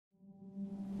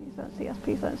don't see us,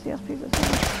 please don't see us, please don't see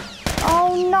us.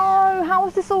 Oh no, how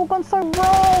has this all gone so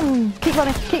wrong? Keep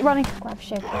running, keep running. Grab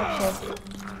shiv, grab shiv.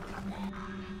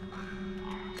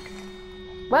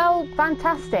 Well,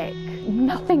 fantastic.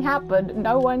 Nothing happened,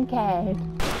 no one cared.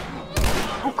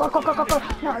 Oh god, god, god, god,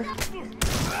 god, no.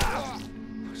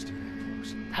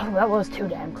 Oh, that was too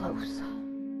damn close.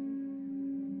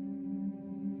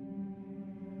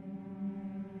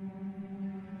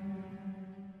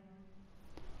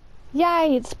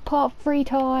 Yay, it's part 3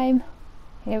 time.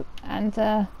 And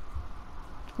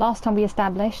last time we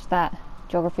established that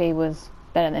geography was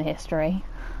better than history,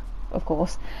 of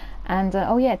course. And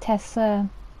oh yeah, Tess got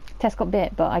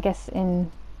bit, but I guess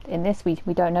in this we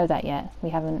don't know that yet. We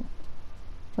haven't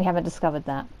discovered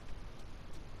that.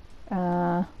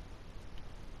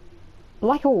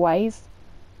 Like always,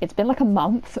 it's been like a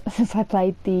month since I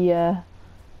played the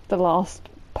last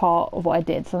part of what I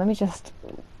did. So let me just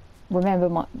remember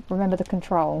the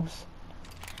controls.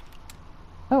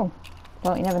 Oh,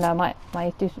 well, you never know. Might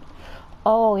do.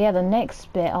 Oh yeah, the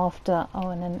next bit after. Oh,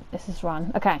 and then this is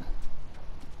run. Okay.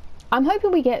 I'm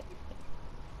hoping we get.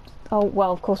 Oh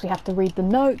well, of course we have to read the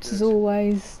notes as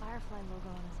always. Firefly logo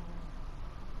on his arm.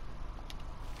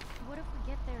 What if we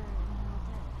get there and they're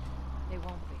all dead? They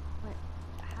won't be. But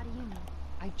how do you know?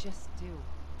 I just do.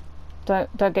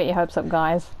 Don't get your hopes up,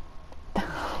 guys.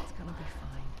 It's gonna be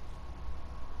fine.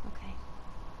 Okay.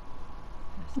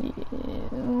 Yeah,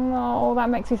 oh, that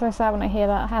makes me so sad when I hear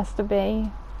that. It has to be.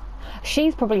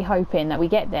 She's probably hoping that we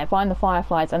get there, find the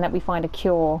fireflies, and that we find a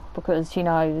cure, because she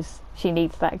knows she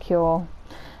needs that cure.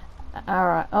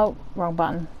 Alright, oh, wrong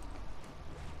button.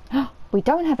 We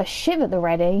don't have a shiv at the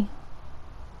ready.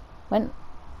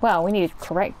 Well, we need to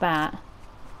correct that.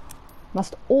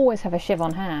 Must always have a shiv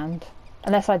on hand.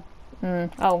 Unless I...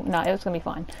 oh, no, it's going to be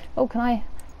fine. Oh, can I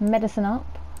medicine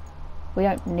up? We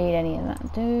don't need any of that.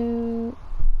 I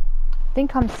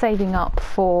think I'm saving up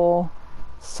for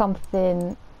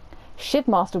something... Shiv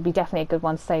Master would be definitely a good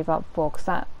one to save up for, because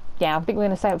that... Yeah, I think we're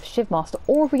going to save up for Shiv Master.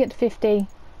 Or if we get to 50,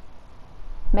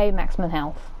 maybe maximum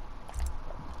health.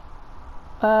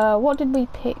 What did we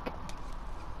pick?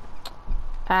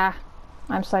 Ah,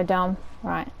 I'm so dumb.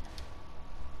 Right.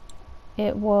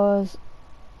 It was...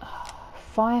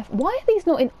 Why are these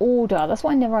not in order? That's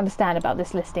what I never understand about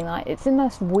this listing. Like, it's in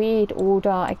this weird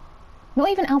order. Not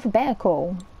even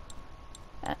alphabetical.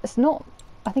 It's not...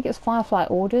 I think it's Firefly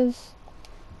orders.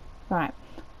 Right.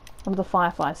 What do the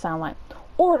Fireflies sound like?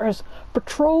 Orders!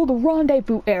 Patrol the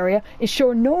rendezvous area.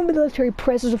 Ensure no military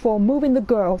presence before moving the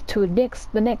girl to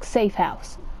the next safe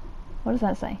house. What does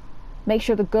that say? Make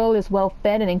sure the girl is well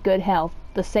fed and in good health.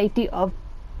 The safety of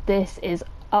this is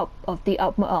utmost...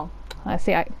 Oh, I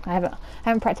see. I haven't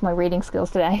practiced my reading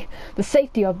skills today. The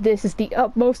safety of this is the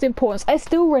utmost importance. I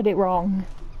still read it wrong.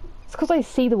 It's because I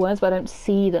see the words, but I don't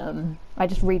see them. I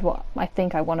just read what I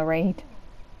think I want to read.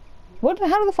 How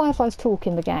do the Fireflies talk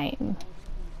in the game?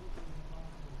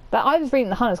 But I was reading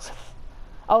the hunters.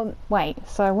 Oh wait,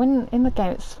 so when in the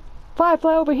game it's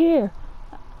Firefly over here.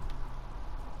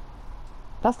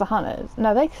 That's the hunters.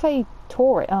 No, they say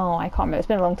Tourist. Oh, I can't remember. It's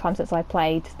been a long time since I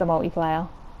played the multiplayer.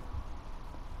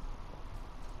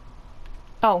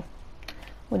 Oh,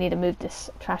 we need to move this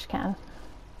trash can.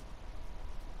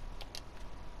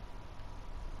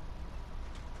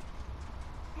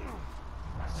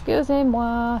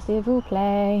 Excusez-moi, s'il vous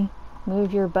plaît.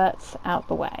 Move your butts out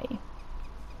the way.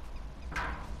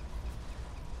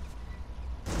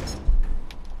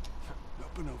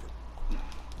 Up and over.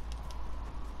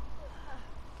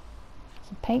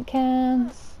 Some paint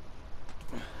cans.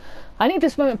 I need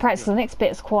this moment practice. The next bit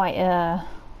is quite,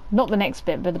 not the next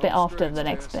bit, but the bit after the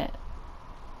next bit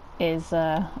is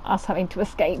us having to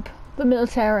escape the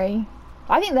military.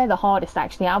 I think they're the hardest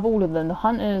actually out of all of them. The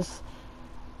hunters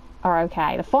are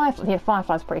okay. The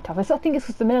Firefly's pretty tough. I think it's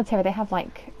because the military, they have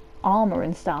like armor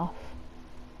and stuff.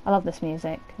 I love this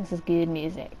music. This is good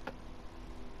music.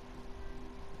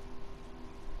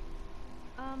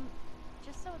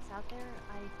 Just so it's out there,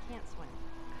 I can't swim.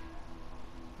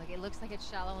 Like, it looks like it's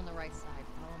shallow on the right side.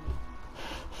 Follow me.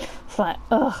 It's like,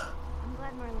 ugh. I'm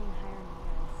glad Marlene hired you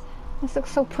guys. This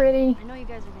looks so pretty. I know you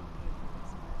guys are getting paid for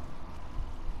this,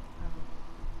 but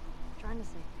trying to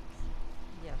save things.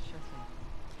 Yeah, sure thing.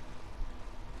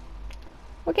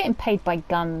 We're getting paid by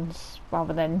guns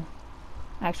rather than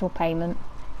actual payment.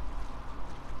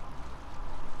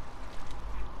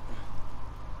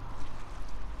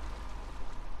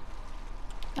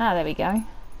 Ah, there we go.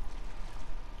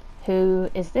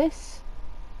 Who is this?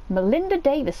 Melinda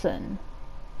Davison.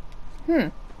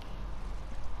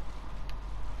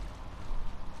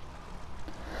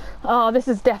 Oh, this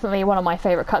is definitely one of my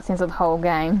favourite cutscenes of the whole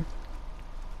game.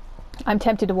 I'm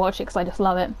tempted to watch it because I just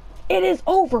love it. It is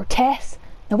over, Tess.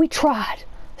 Now we tried.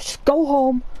 Let's just go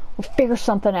home. We'll figure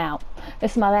something out.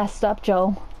 This is my last stop,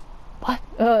 Joel. What?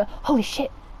 Holy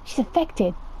shit. She's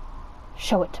infected.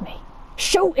 Show it to me.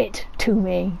 Show it to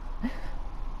me.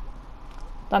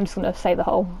 I'm just gonna say the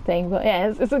whole thing, but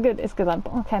yeah, it's good.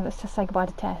 Okay, let's just say goodbye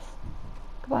to Tess.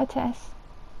 Goodbye, Tess.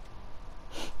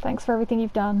 Thanks for everything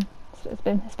you've done. It's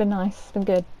been nice. It's been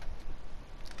good.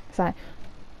 So.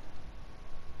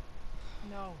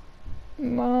 No.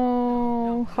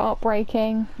 Oh,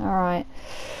 heartbreaking. All right.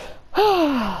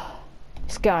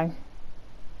 Let's go.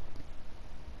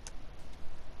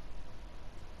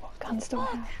 What guns do I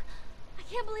have? I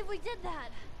can't believe we did that.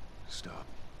 Stop.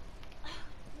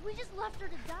 We just left her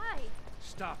to die.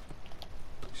 Stop.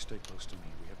 You stay close to me.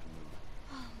 We have to move.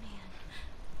 Oh, man.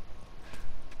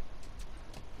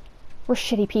 We're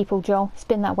shitty people, Joel. It's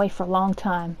been that way for a long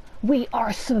time. We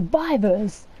are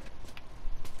survivors.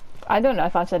 I don't know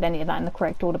if I've said any of that in the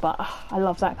correct order, but I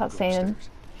love that cutscene.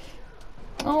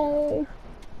 Oh,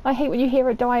 I hate when you hear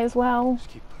it die as well. Just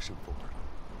keep pushing forward.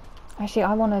 Actually,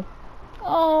 I want to...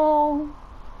 Oh,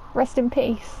 rest in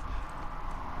peace.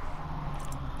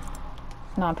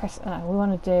 No, we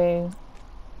want to do...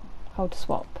 Hold to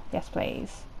swap. Yes,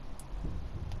 please.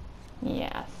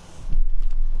 Yes.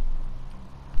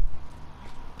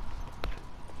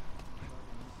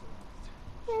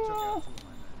 Oh.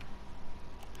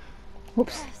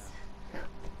 Whoops.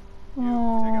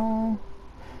 Oh.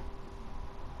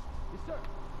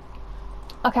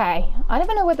 Okay, I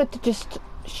never know whether to just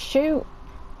shoot.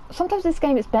 Sometimes this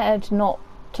game it's better to not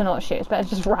shoot. It's better to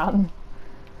just run.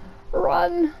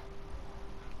 Run.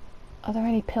 Are there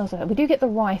any pills? We do get the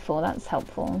rifle. That's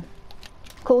helpful.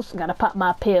 Of course, I'm gonna pop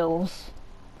my pills.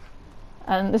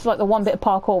 And this is like the one bit of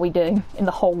parkour we do in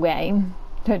the whole game.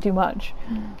 Don't do much.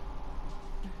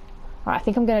 Right, I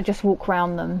think I'm gonna just walk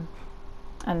around them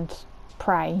and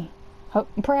pray. Hope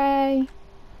and pray.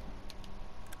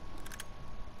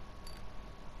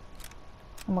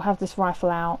 And we'll have this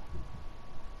rifle out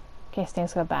in case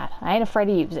things go bad. I ain't afraid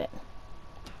to use it.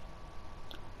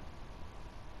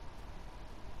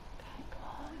 Okay, come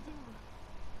on.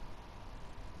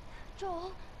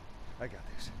 Joel? I got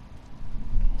this.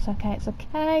 It's okay, it's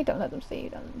okay. Don't let them see you,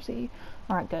 don't let them see you.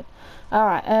 Alright, good.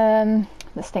 Alright,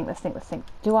 let's think.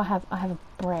 Do I have a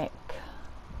brick?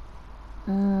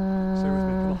 Stay with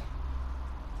me, come on.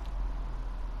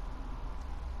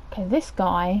 Okay, this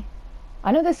guy.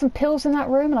 I know there's some pills in that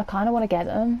room and I kind of want to get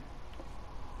them.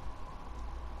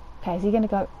 Okay, is he going to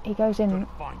go... He goes in...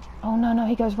 Oh, no,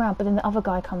 he goes round, but then the other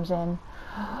guy comes in.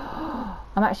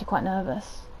 I'm actually quite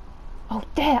nervous. Oh,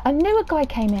 there! I knew a guy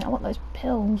came in. I want those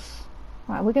pills.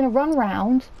 Right, we're going to run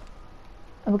round.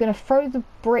 And we're going to throw the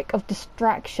brick of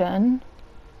distraction.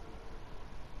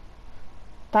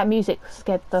 That music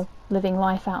scared the living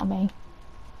life out of me.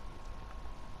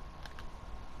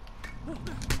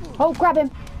 Oh, grab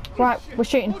him! Right, we're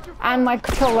shooting. And my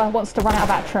controller wants to run out of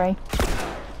battery.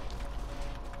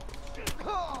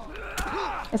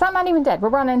 Is that man even dead? We're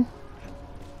running.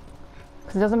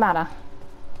 Because it doesn't matter.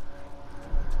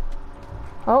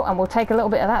 Oh, and we'll take a little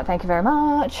bit of that. Thank you very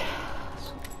much.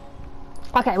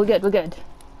 Okay, we're good.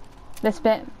 This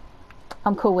bit,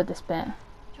 I'm cool with this bit.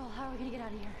 Joel, how are we gonna get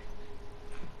out of here?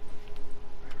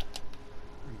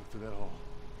 We're gonna go through that hall.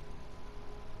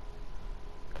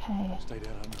 Okay. Stay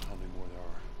down. I don't know how many more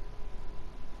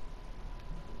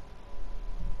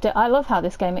there are. I love how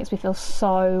this game makes me feel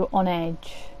so on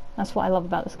edge. That's what I love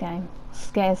about this game.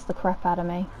 Scares the crap out of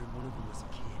me. I heard one of them was a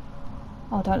kid.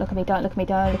 Oh, don't look at me, don't look at me,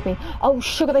 don't look at me. Oh,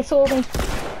 sugar, they saw me.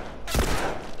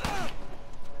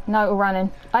 No, we're running.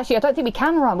 Actually, I don't think we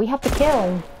can run. We have to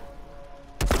kill.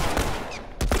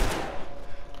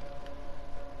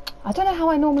 I don't know how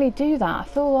I normally do that. I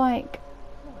feel like...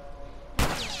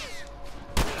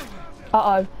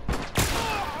 Uh-oh.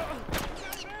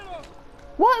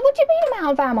 What do you mean I'm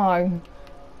out of ammo?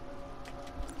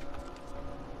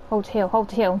 Hold to heal, hold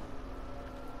to heal.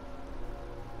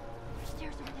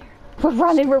 Stairs over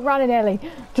there. We're running, Ellie.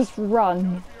 Just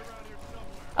run.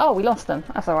 Oh, we lost them.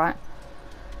 That's alright.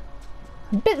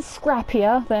 A bit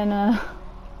scrappier than,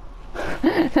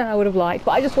 than I would have liked,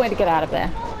 but I just wanted to get out of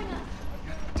there.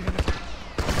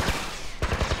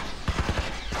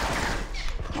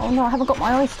 Oh no, I haven't got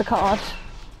my Oyster card.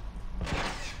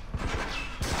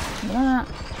 Look at that.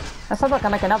 That sounds like I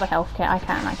make another health kit. I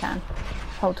can.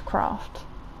 Hold to craft.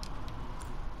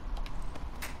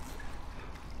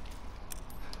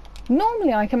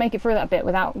 Normally I can make it through that bit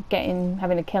without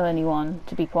having to kill anyone,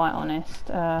 to be quite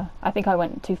honest. I think I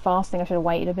went too fast. I think I should have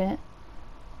waited a bit.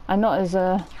 I'm not as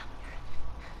I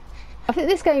think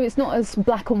this game is not as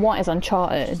black and white as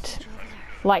Uncharted.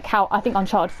 Like how I think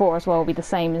Uncharted 4 as well will be the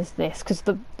same as this, because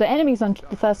the enemies on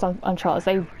the first Uncharted,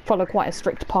 they follow quite a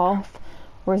strict path,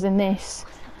 whereas in this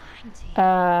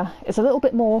it's a little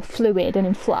bit more fluid and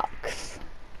in flux.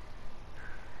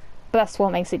 But that's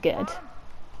what makes it good.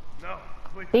 No,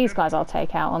 wait, These guys I'll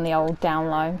take out on the old down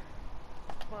low.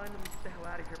 find them and get the hell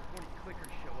out of here before any clickers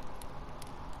show up.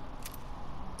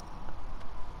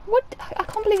 What? I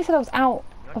can't believe he said I was out.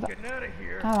 Not getting out of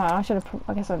here. Oh, I should have.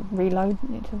 I guess I need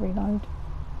to reload.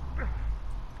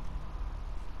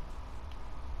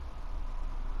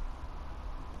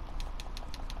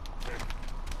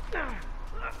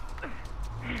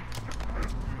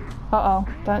 Uh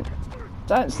oh!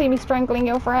 Don't see me strangling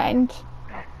your friend.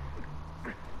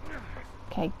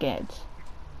 Okay, good.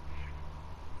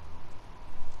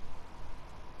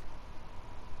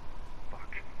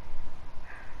 Fuck.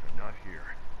 They're not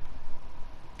here.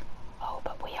 Oh,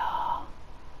 but we are.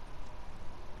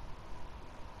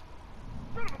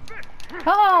 Son of a bitch!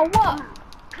 Oh, what?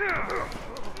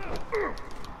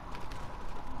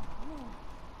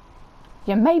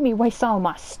 You made me waste all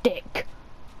my stick.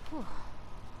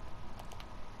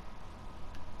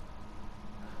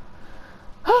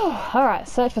 Oh, alright,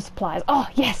 search for supplies. Oh,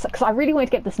 yes, because I really want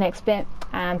to get this next bit,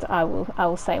 and I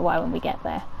will say why when we get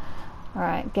there.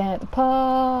 Alright, get the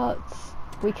parts.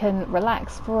 We can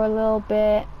relax for a little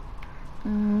bit.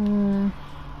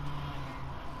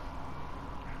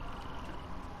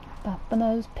 Popping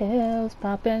those pills,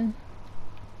 popping.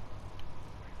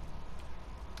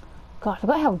 God, I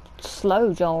forgot how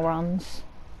slow Joel runs.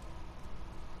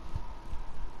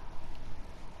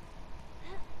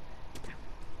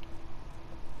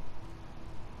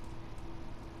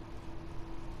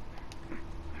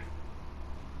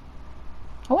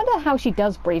 I wonder how she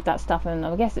does breathe that stuff in.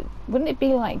 I guess wouldn't it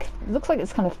be like, it looks like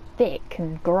it's kind of thick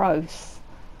and gross.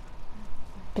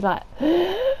 Be like,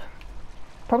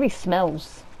 probably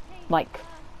smells like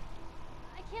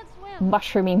I can't swim.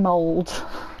 mushroomy mold.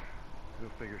 We'll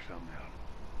figure something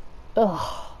out.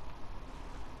 Ugh.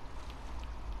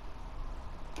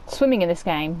 Swimming in this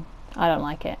game, I don't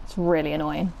like it. It's really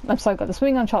annoying. I'm so glad. The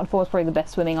swimming on Uncharted 4 is probably the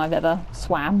best swimming I've ever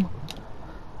swam.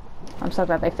 I'm so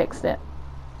glad they fixed it.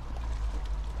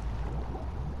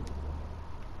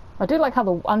 I do like how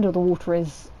the under the water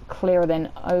is clearer than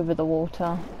over the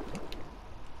water.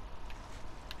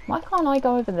 Why can't I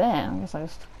go over there? I guess I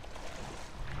just...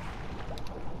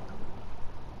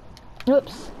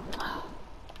 Oops.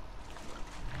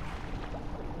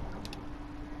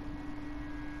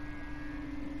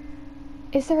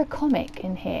 Is there a comic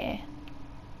in here?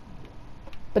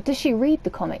 But does she read the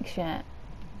comics yet?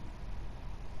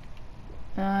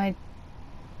 I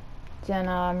don't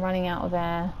know, I'm running out of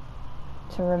air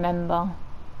to remember.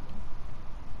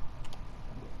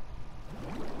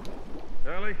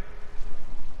 Ellie?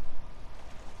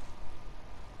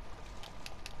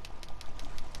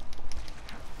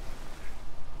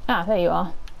 Ah, there you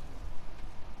are.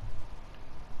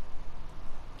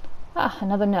 Ah,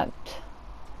 another note.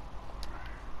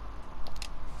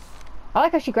 I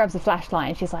like how she grabs the flashlight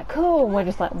and she's like, cool, and we're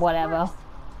just like, whatever.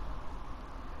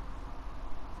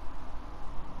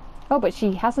 Oh, but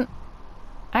she hasn't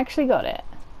actually got it.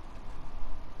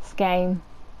 This game.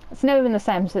 It's never been the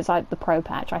same since like the Pro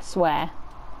patch, I swear.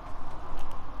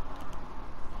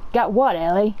 Got what,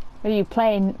 Ellie? Are you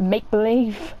playing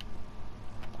make-believe?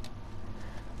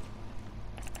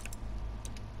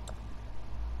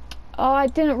 Oh, I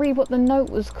didn't read what the note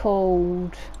was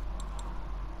called.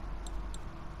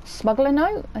 Smuggler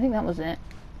note? I think that was it.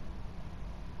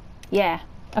 Yeah.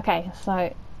 Okay,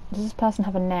 so does this person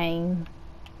have a name?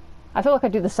 I feel like I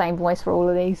do the same voice for all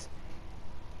of these.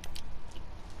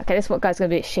 Okay, this one guy's gonna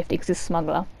be a bit shifty because he's a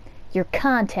smuggler. Your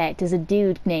contact is a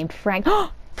dude named Frank.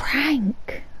 Oh,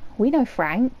 Frank! We know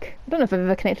Frank. I don't know if I've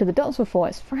ever connected the dots before.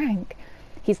 It's Frank.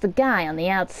 He's the guy on the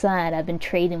outside I've been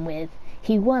trading with.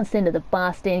 He wants into the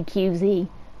Boston QZ.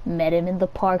 Met him in the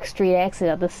Park Street exit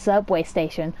of the subway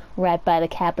station right by the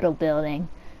Capitol building.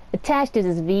 Attached is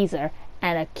his visa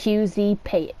and a QZ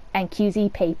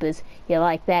papers. You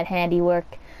like that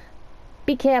handiwork?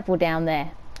 Be careful down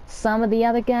there. Some of the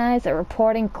other guys are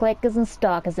reporting clickers and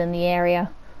stalkers in the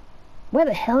area. Where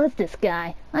the hell is this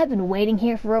guy? I've been waiting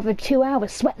here for over 2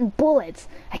 hours, sweating bullets.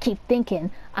 I keep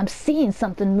thinking I'm seeing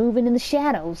something moving in the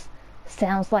shadows.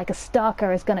 Sounds like a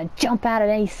stalker is gonna jump out at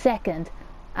any second.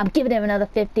 I'm giving him another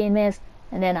 15 minutes,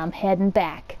 and then I'm heading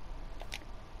back.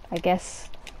 I guess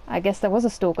there was a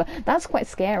stalker. That's quite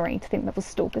scary to think there was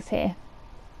stalkers here.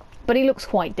 But he looks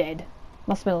quite dead.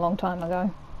 Must have been a long time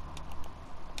ago.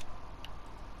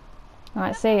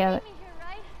 Alright, see ya. Leave me here,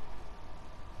 right?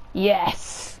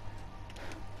 Yes!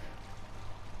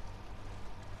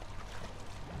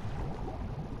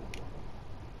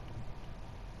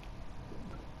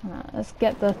 Right, let's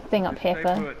get the thing up here Stay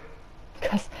first. put.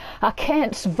 Because I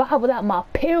can't survive without my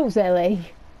pills,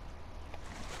 Ellie.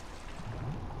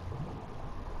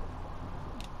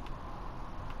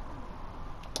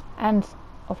 And,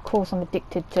 of course, I'm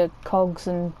addicted to cogs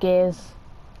and gears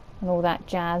and all that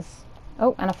jazz.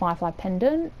 Oh, and a firefly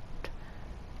pendant.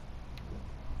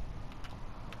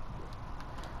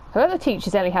 Whoever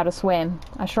teaches Ellie how to swim,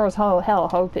 I sure as hell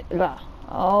hope it... Ugh.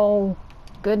 Oh,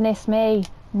 goodness me.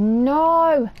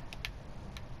 No!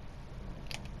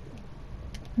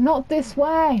 Not this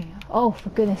way! Oh, for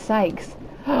goodness sakes.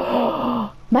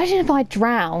 Imagine if I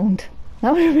drowned.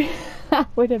 That would have been, that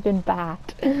would have been bad.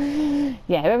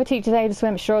 Yeah, whoever teaches Ellie to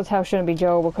swim sure as hell shouldn't be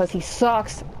Joel because he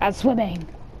sucks at swimming.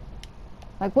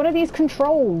 Like, what are these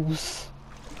controls?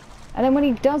 And then when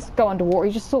he does go underwater,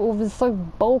 he just sort of is so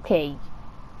bulky.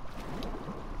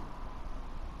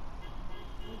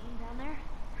 Anything down there?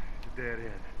 It's a dead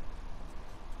end.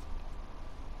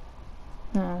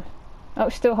 No. Oh,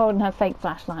 she's still holding her fake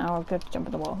flashlight. Oh, good. Jump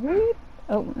in the wall. Whoop.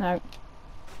 Oh, no.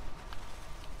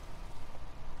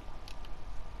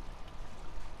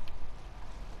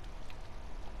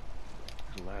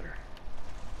 There's a ladder.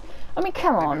 I mean,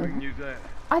 come Maybe we on. can use that.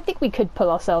 I think we could pull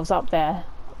ourselves up there.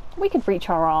 We could reach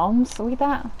our arms. Are we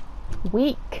that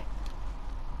weak?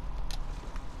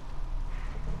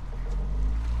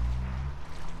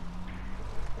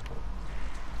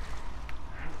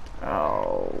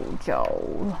 Oh,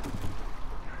 Joel.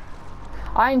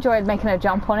 I enjoyed making a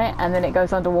jump on it and then it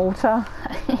goes underwater.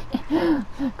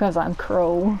 Because I'm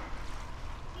cruel.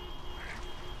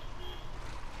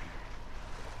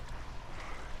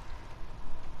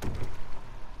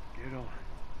 Get on.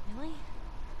 Really?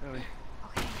 Ellie.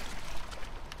 Okay.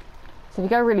 So if you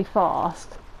go really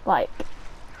fast, like...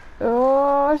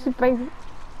 Oh, she's basically...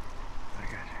 I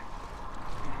got you.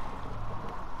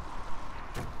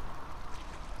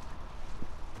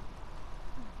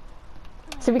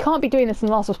 So we can't be doing this in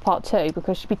Last of Us Part 2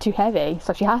 because she'd be too heavy,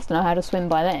 so she has to know how to swim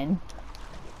by then.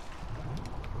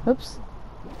 Oops.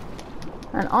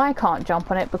 And I can't jump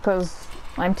on it because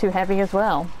I'm too heavy as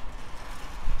well.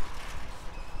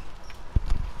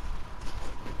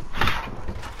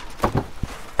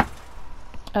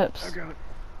 Oops. I got it.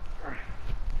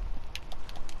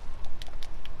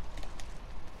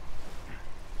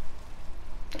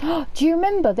 Do you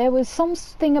remember there was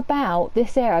something about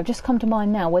this area, I've just come to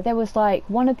mind now, where there was like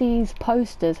one of these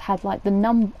posters had like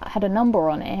had a number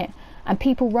on it and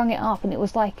people rung it up and it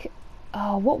was like,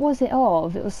 oh, what was it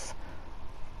of? It was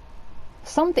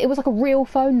something, it was like a real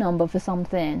phone number for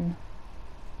something.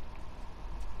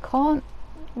 Can't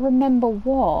remember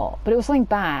what, but it was something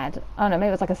bad. I don't know, maybe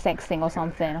it was like a sex thing or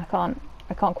something. I can't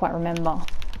quite remember.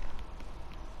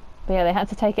 But yeah, they had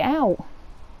to take it out.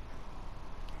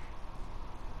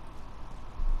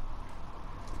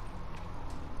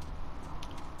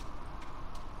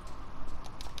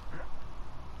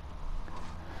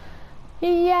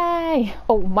 Yay!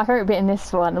 Oh, my favourite bit in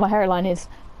this one, my favourite line is,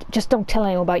 just don't tell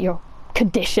anyone about your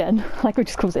condition. Like we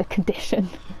just calls it a condition.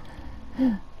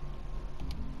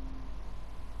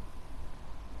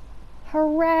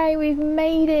 Hooray, we've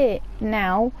made it!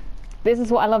 Now, this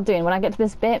is what I love doing. When I get to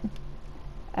this bit,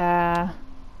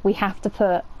 we have to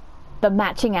put the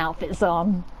matching outfits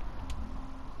on.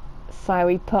 So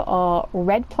we put our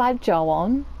red plaid Joe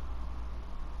on.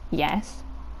 Yes.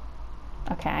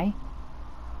 Okay.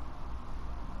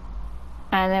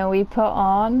 And then we put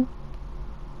on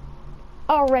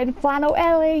our red flannel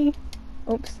Ellie.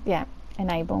 Oops, yeah,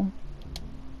 enable.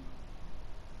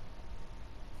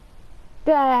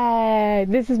 There,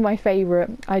 this is my favourite.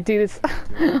 I do this,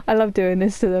 I love doing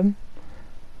this to them.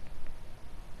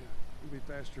 It'll be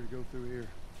faster to go through here.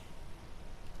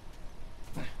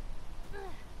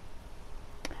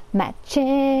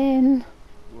 Matching.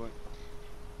 What?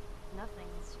 Nothing.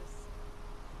 It's just...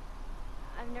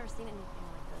 I've never seen anything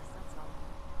like this, that's all.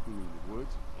 You mean the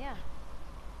woods? Yeah.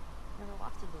 Never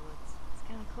walked through the woods. It's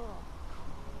kind of cool.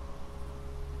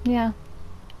 Yeah.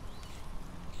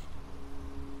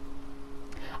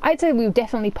 I'd say we've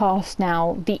definitely passed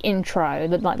now the intro,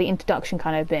 like the introduction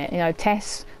kind of bit. You know,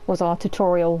 Tess was our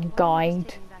tutorial Well, I'm just guide,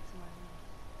 taking back to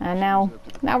my room. and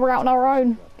now we're out on our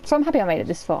own. So I'm happy I made it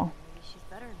this far. Maybe she's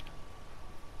better now.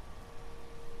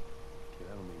 Kid,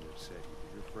 I don't mean to upset you,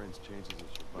 but your friend's chances of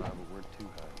survival weren't too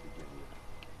high to begin with.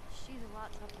 She's a lot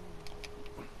tougher than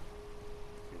me.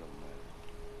 It don't matter.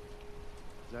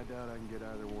 'Cause I doubt I can get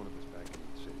either one of us back into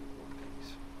the city in one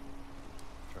piece.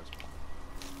 Trust me.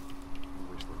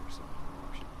 I wish there was some other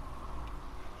option.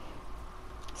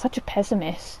 Such a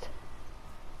pessimist.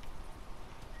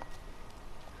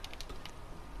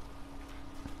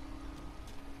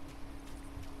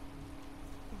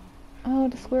 Oh,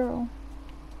 the squirrel.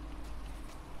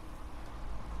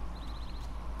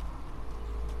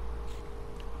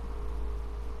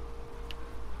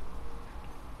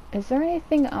 Is there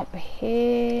anything up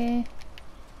here?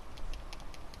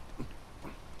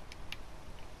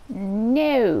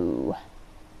 No.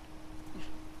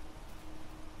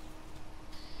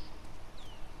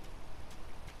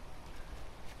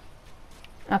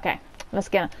 Okay, let's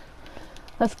go.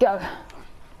 Let's go.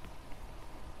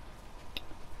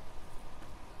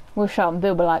 We'll show them.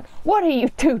 They'll be like, "What are you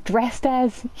two dressed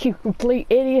as? You complete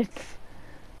idiots."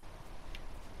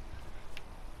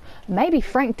 Maybe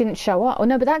Frank didn't show up. Oh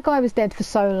no, but that guy was dead for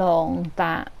so long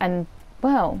that, and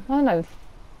well, I don't know.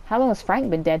 How long has Frank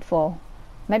been dead for?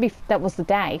 Maybe that was the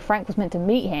day. Frank was meant to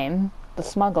meet him, the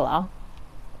smuggler,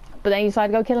 but then he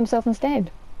decided to go kill himself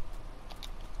instead.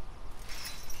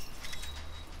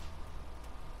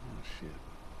 Oh shit.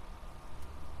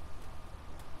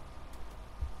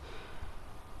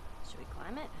 Should we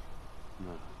climb it?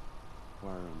 No.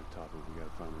 Wire on the top of it. We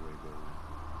gotta find a way to go around.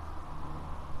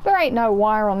 There ain't no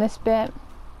wire on this bit.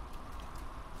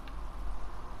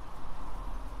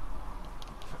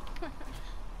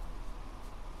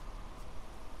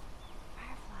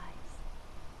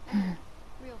 Fireflies.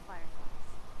 Real fireflies.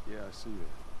 Yeah, I see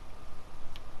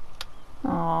that.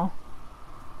 Aw.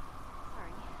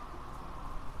 Sorry.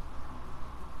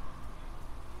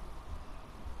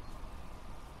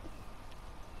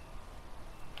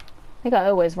 I think I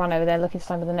always run over there looking for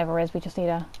something, but there never is. We just need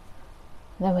a...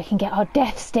 Then we can get our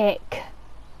death stick.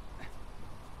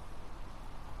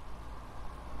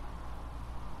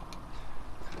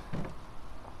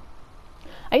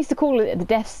 I used to call it the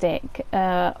death stick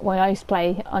when I used to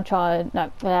play Uncharted, no,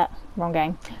 wrong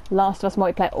game, Last of Us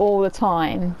multiplayer all the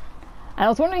time. And I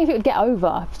was wondering if it would get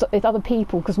over with other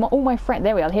people, because all my friends,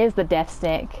 there we are, here's the death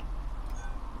stick.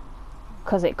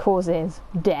 Because it causes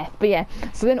death. But yeah,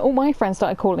 so then all my friends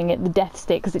started calling it the death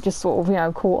stick, because it just sort of, you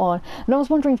know, caught on. And I was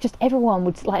wondering if just everyone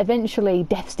would, like, eventually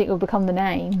death stick would become the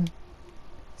name.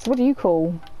 So what do you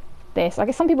call this? I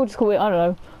guess some people just call it, I don't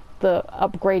know, the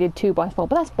upgraded 2x4,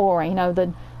 but that's boring, you know,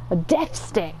 the death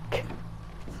stick.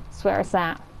 That's where it's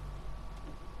at.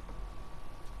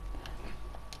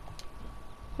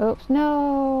 Oops,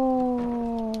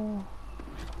 no.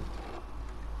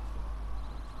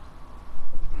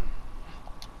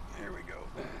 Here we go.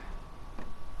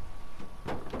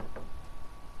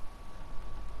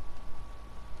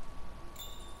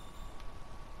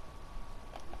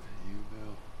 You,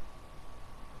 Bill?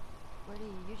 Where do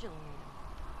you usually meet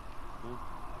Huh?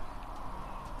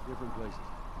 Different places.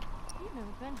 him? You've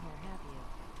never been here, have you?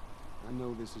 I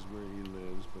know this is where he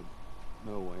lives, but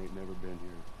no, I ain't never been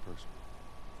here personally.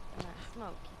 And that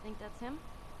smoke, you think that's him?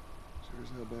 Sure as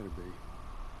hell better be.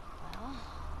 Well,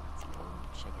 let's go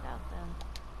check it out then.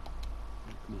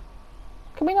 Come on.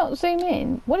 Can we not zoom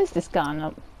in? What is this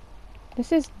gun?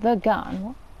 This is the gun.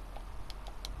 What?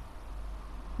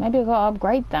 Maybe I've got to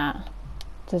upgrade that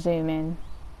to zoom in.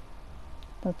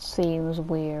 That seems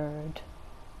weird.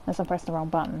 Unless I pressed the wrong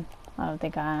button. I don't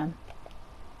think I am.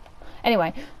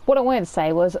 Anyway, what I wanted to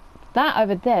say was that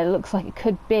over there looks like it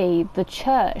could be the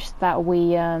church that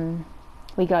we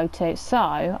go to. So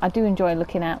I do enjoy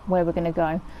looking at where we're going to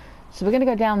go. So we're going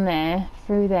to go down there,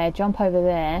 through there, jump over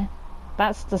there.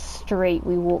 That's the street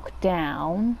we walk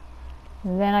down.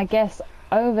 And then I guess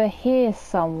over here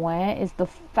somewhere is the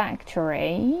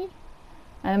factory.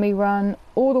 And then we run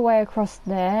all the way across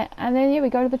there. And then yeah, we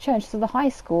go to the church. So the high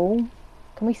school.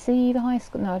 Can we see the high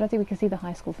school? No, I don't think we can see the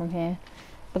high school from here.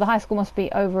 But the high school must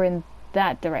be over in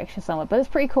that direction somewhere. But it's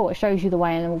pretty cool. It shows you the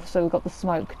way, and also we've got the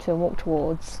smoke to walk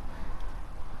towards.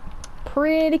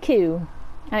 Pretty cool.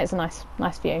 And it's a nice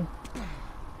view.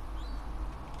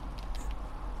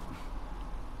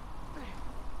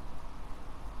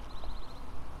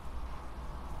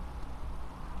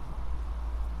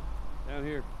 Down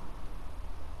here.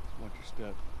 Just watch your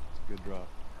step. It's a good drop.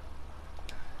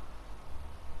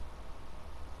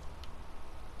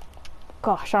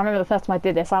 Gosh, I remember the first time I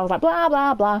did this, I was like, blah,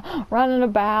 blah, blah, running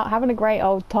about, having a great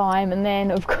old time, and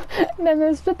then, of course, and then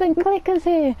there's flipping clickers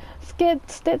here.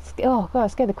 Oh, God, it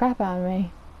scared the crap out of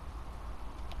me.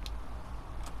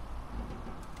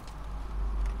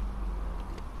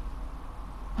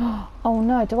 Oh,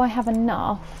 no, do I have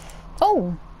enough?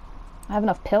 Oh, I have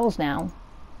enough pills now.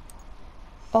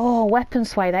 Oh, weapon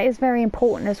sway, that is very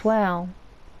important as well.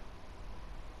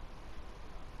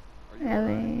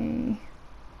 Ellie.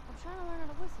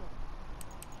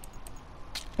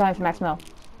 Going for Max Mill.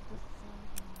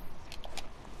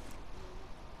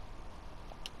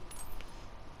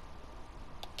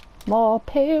 More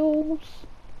pills.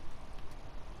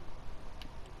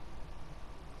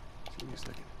 Give me a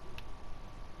second.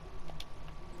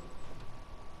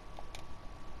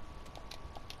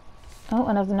 Oh,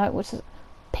 another note which is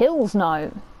pills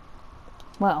note.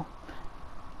 Well,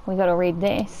 we gotta read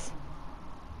this.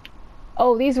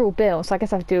 Oh, these are all bills, so I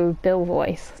guess I have to do a bill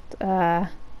voice.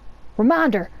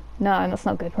 Reminder! No, that's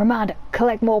not good. Reminder,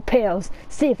 collect more pills.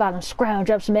 See if I can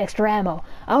scrounge up some extra ammo.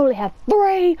 I only have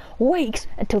 3 weeks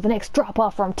until the next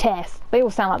drop-off from Tess. They all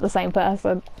sound like the same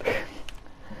person.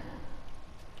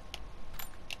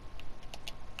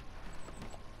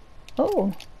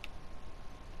 Oh.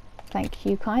 Thank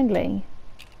you kindly.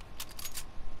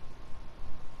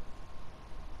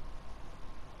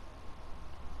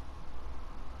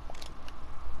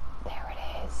 There it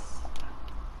is.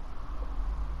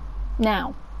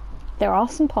 Now, there are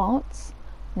some parts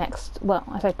next. Well,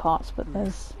 I say parts, but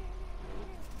there's.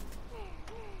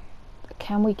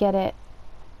 Can we get it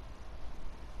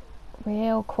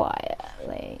real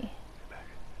quietly?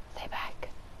 Stay back.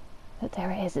 But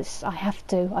there it is. I have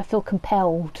to. I feel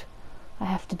compelled. I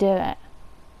have to do it.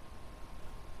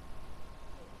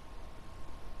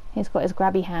 He's got his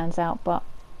grabby hands out, but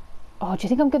oh, do you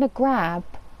think I'm gonna grab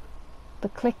the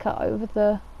clicker over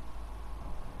the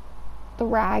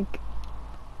rag?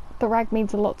 The rag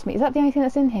means a lot to me. Is that the only thing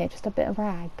that's in here? Just a bit of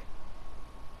rag?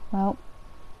 Well,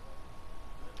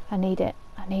 I need it.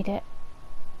 I need it.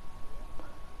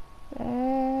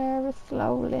 Very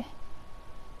slowly.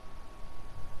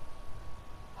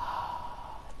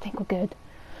 I think we're good.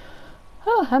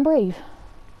 Oh, and breathe.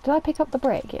 Did I pick up the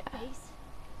brick? Yeah.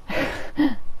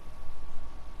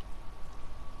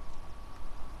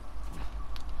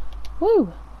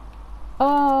 Woo!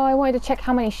 Oh, I wanted to check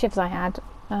how many shivs I had.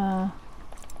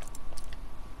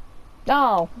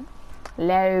 Oh!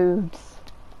 Loads.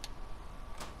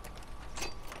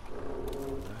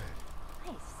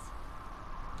 Nice.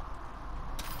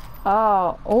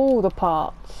 Oh, all the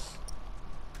parts.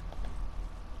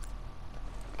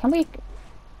 Can we...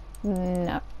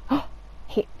 No.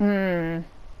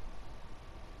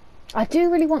 I do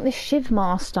really want this shiv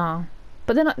master.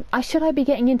 But then should I be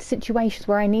getting into situations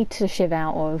where I need to shiv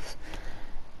out of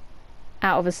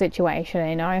a situation,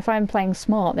 you know? If I'm playing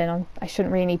smart, then I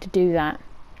shouldn't really need to do that.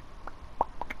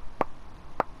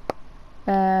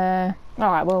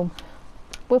 Alright, well,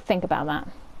 we'll think about that.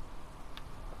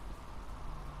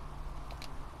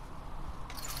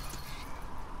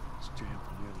 It's jammed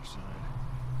from the other side.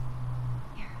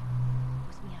 Here,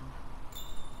 boost me up.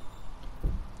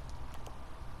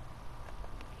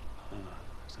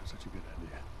 It's not such a good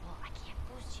idea. Well, I can't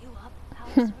boost you up. How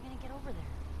else are we gonna get over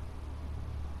there?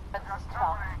 Alright,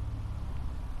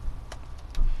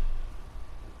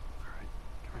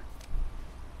 come here.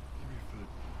 Give me your foot.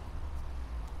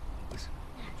 Listen,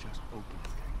 just open it,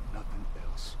 okay? Nothing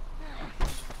else.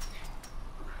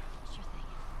 Sure thing.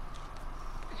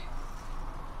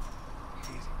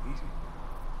 Easy, easy.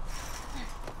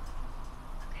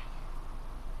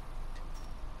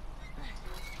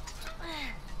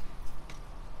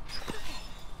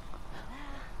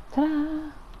 Ta-da!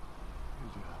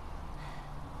 Good job.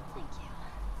 Thank you.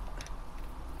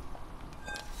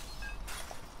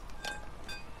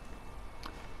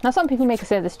 Now some people may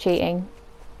consider this cheating.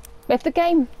 But if the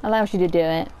game allows you to do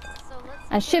it, So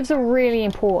let's and shivs are really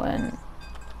important,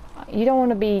 you don't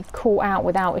want to be caught out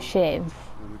without a shiv.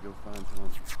 Then we go find Tom.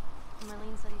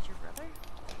 Marlene said he's your brother?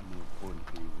 And more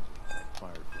importantly, he was a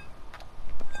firefly.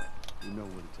 You know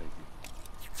where to take you.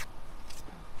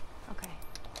 Okay.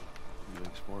 He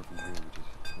lives far from here, which is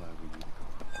why we need to go.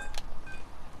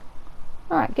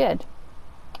 Alright, good.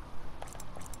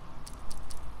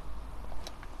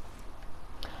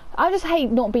 I just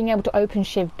hate not being able to open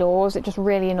shiv doors. It just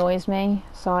really annoys me.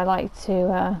 So I like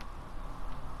to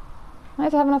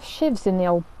have enough shivs in the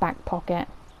old back pocket.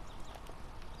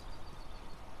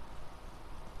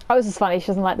 Oh, this is funny. She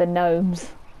doesn't like the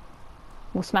gnomes.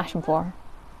 We'll smash them for her.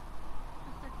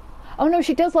 Oh no,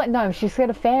 she does like gnomes. She's scared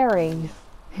of fairies.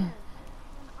 An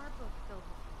art book filled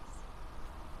with these.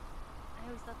 I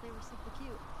always thought they were super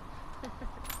cute.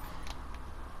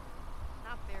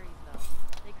 Not fairies, though.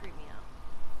 They creep me out.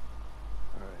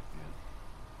 Alright, yeah.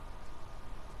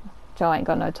 Joe ain't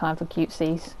got no time for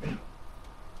cutesies.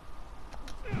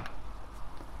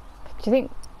 Do you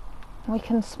think we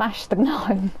can smash the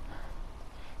gnome?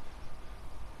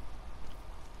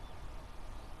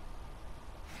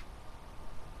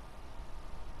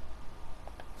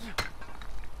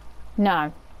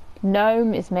 No.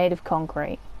 Gnome is made of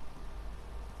concrete.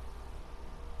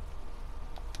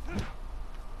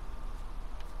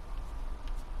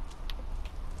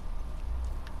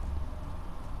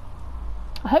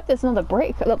 I hope there's another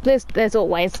brick. Look, there's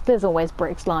always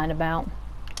bricks lying about.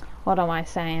 What am I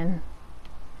saying?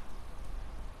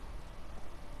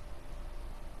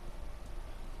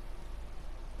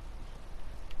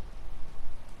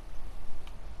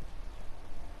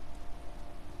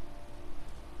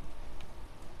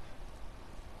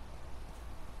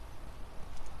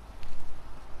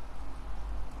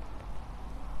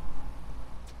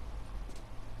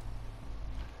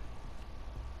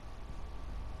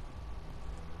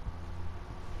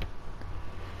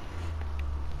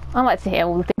 I like to hear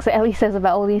all the things that Ellie says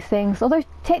about all these things. Although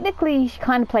technically she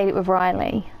kind of played it with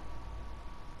Riley.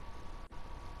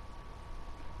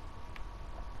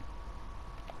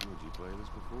 Would you play this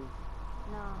before?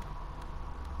 No.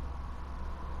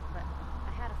 But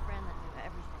I had a friend that knew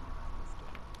everything about this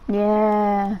game.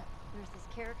 Yeah. There's this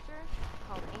character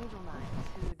called Angel Knives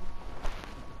who'd...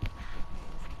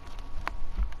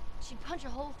 She'd punch a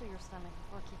hole through your stomach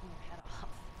before kicking your head off.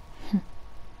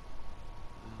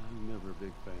 I'm never a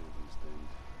big fan of these things.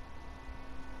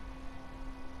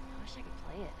 I wish I could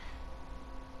play it.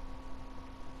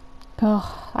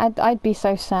 Oh, I'd be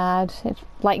so sad. It's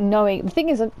like knowing... The thing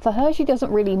is, for her, she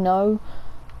doesn't really know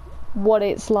what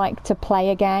it's like to play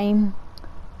a game.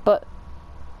 But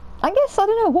I guess, I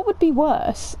don't know, what would be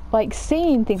worse? Like,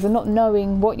 seeing things and not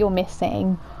knowing what you're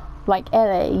missing, like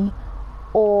Ellie,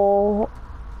 or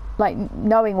like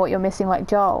knowing what you're missing, like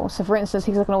Joel. So for instance,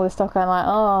 he's looking at all this stuff going like,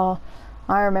 oh,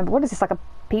 I remember, what is this, like a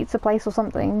pizza place or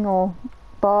something, or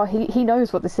bar? He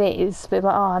knows what this is, but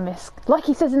like, oh, I miss, like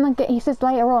he says he says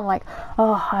later on, like,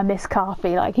 oh, I miss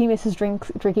coffee. Like he misses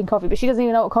drinking coffee, but she doesn't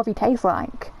even know what coffee tastes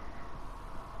like.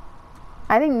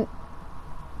 I think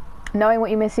knowing what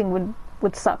you're missing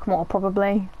would suck more,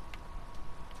 probably.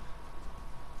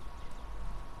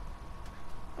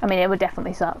 I mean, it would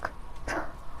definitely suck.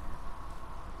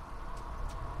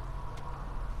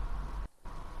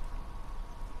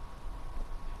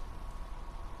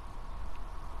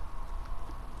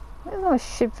 There's a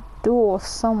shift door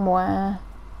somewhere.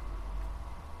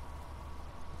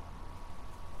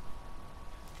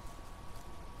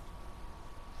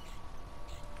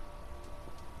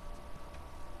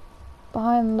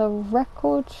 Behind the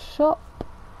record shop?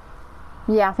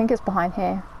 Yeah, I think it's behind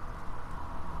here.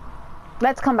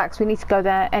 Let's come back, because we need to go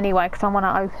there anyway, because I want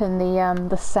to open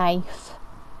the safe.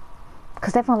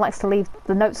 Because everyone likes to leave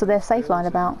the notes of their safe lying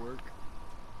about. Anybody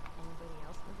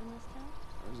else live in this town?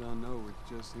 As far as I know, it's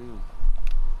just him.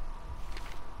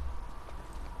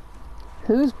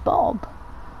 Who's Bob?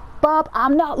 Bob,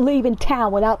 I'm not leaving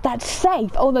town without that safe.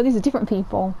 Oh no, these are different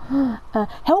people.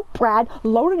 Help Brad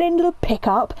load it into the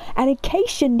pickup, and in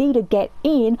case you need to get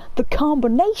in, the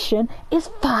combination is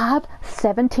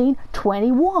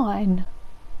 51721.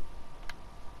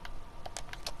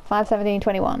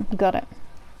 51721. Got it.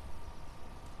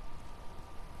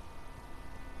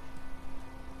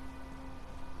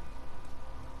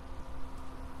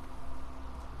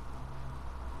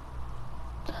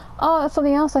 Oh, that's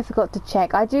something else I forgot to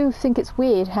check. I do think it's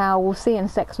weird how we'll see in a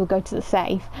sec, 'cause we'll go to the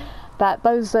safe, that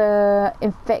those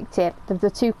infected,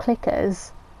 the two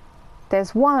clickers,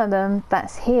 there's one of them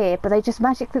that's here, but they just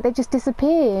magically, they just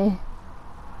disappear.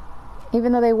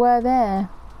 Even though they were there.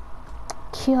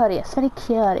 Curious, very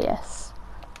curious.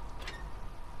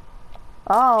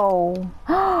 Oh.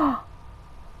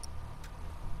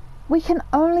 We can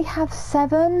only have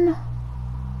 7?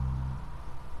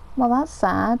 Well, that's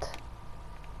sad.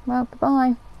 Well,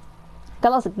 goodbye.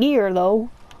 Got lots of gear,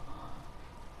 though.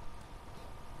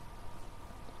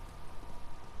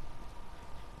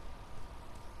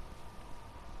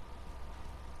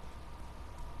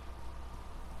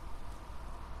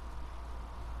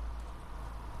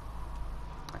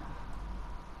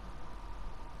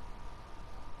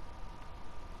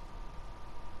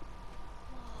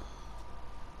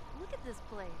 Look at this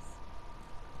place.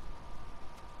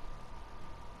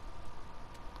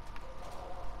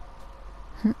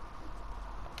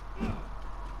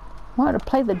 Why to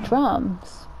play the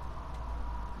drums?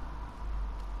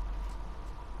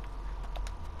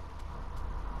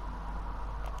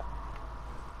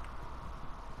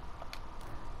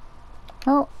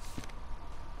 Oh.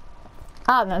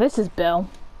 Ah, no, this is Bill.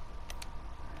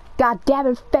 Goddamn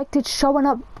infected showing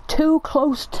up too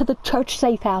close to the church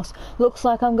safe house. Looks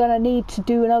like I'm gonna need to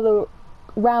do another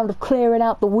round of clearing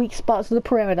out the weak spots of the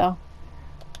perimeter.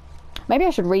 Maybe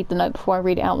I should read the note before I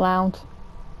read it out loud.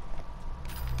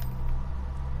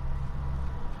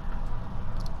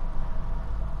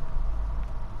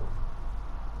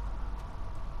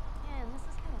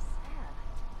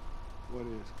 What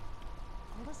is?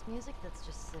 All this music that's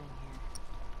just sitting here.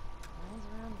 No one's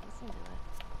around to listen to it.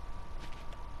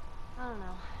 I don't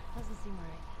know. Doesn't seem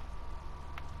right.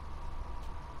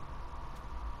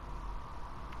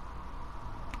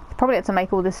 Probably had to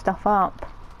make all this stuff up.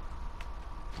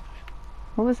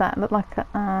 What was that? It looked like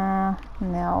a,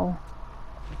 no.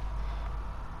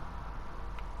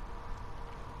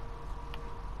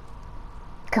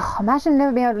 God, imagine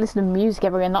never being able to listen to music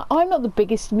ever again. Like, I'm not the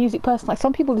biggest music person. Like,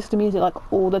 some people listen to music like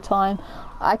all the time.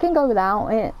 I can go without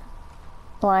it.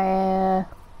 Like,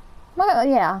 well,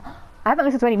 yeah, I haven't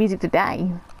listened to any music today.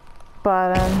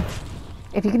 But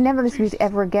if you can never listen to music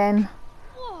ever again,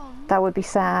 That would be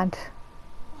sad.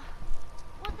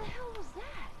 What the hell was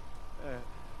that? That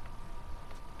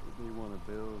would be one of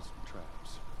Bill's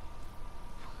traps.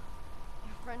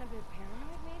 Your friend a bit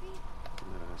paranoid, maybe?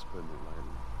 No, that's putting it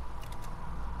lightly.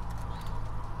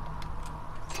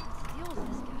 What's the deal with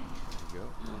this guy? There you go.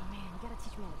 Oh man, you gotta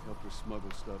teach me how to Helped her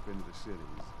smuggle stuff into the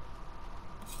cities.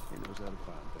 He knows how to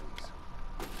find things.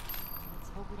 Let's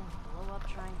hope we don't blow up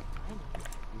trying to find it.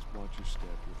 Just watch your step,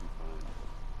 you'll be fine.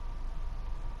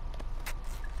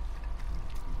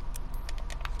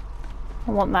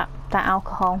 I want that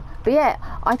alcohol. But yeah,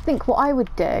 I think what I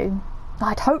would do,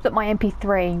 I'd hope that my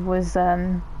MP3 was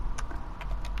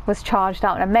charged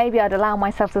up, and maybe I'd allow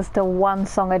myself to listen to one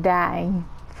song a day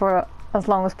for as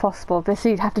long as possible. But so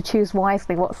you'd have to choose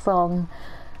wisely what song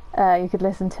you could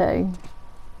listen to.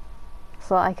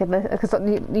 So I could listen, because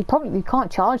you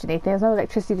can't charge anything. There's no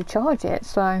electricity to charge it.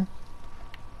 So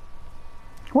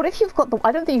what if you've got the?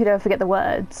 I don't think you could ever forget the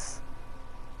words,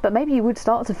 but maybe you would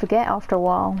start to forget after a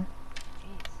while. Jeez,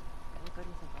 you good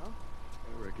with a bow? I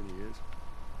reckon he is.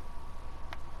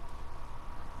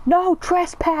 No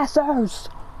trespassers.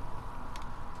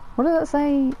 What does that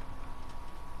say?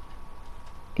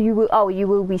 You will. Oh, you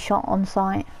will be shot on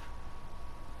sight.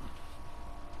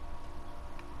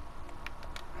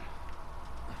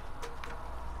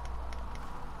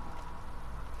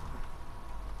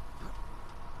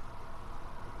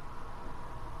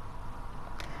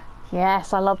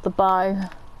 Yes, I love the bow.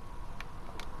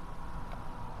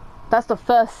 That's the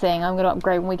first thing I'm going to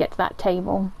upgrade when we get to that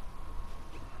table.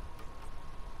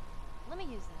 Let me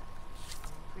use that.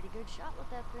 Pretty good shot with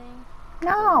that thing.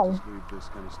 No! Just leave this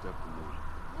kind of stuff to me.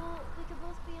 Well, we could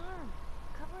both be armed.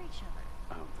 Cover each other.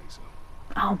 I don't think so.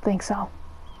 I don't think so.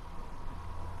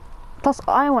 Plus,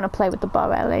 I want to play with the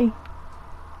bow, Ellie.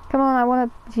 Come on, I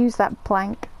want to use that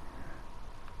plank.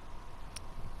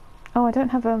 Oh, I don't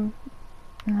have a...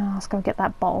 No, let's go get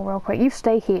that bottle real quick. You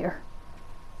stay here.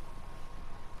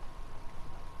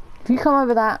 If you come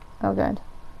over that... Oh, good.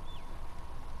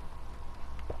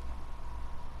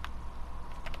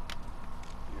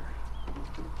 Here.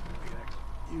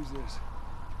 Use this.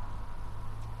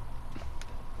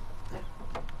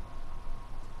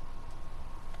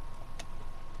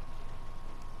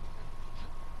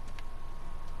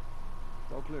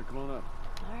 It's all clear. Come on up.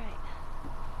 All right.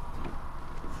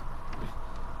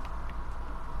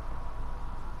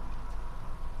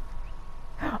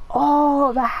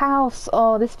 Oh, the house.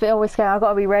 Oh, this bit always scares me. I've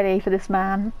got to be ready for this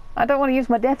man. I don't want to use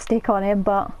my death stick on him,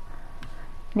 but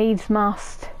needs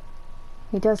must.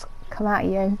 He does come at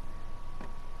you.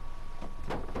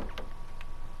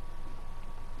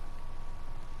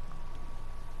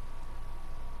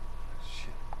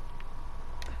 Shit.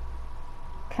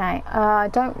 Okay, I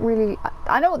don't really...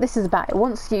 I know what this is about. It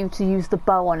wants you to use the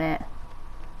bow on it.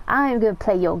 I ain't going to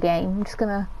play your game. I'm just going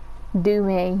to do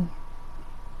me.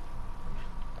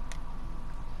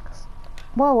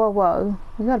 Whoa, whoa, whoa.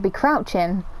 You got to be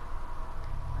crouching.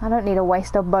 I don't need to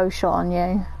waste a bow shot on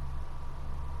you.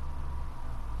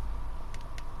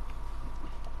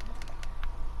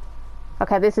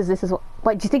 Okay, this is what...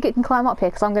 Wait, do you think it can climb up here?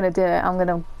 Because I'm going to do it. I'm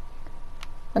going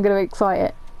to excite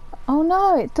it. Oh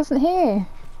no, it doesn't hear.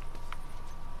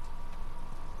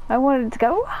 I wanted it to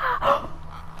go.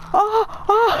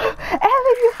 Oh,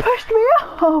 Ellie, you pushed me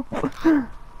up.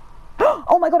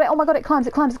 Oh my god, it climbs.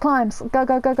 Go,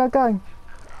 go, go, go, go.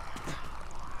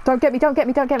 Don't get me. Go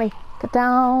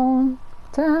down.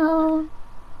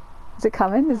 Is it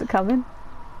coming?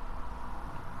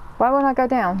 Why won't I go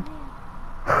down?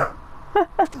 Now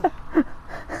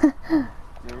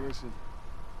listen.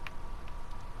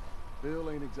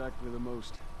 Bill ain't exactly the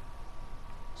most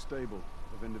stable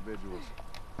of individuals.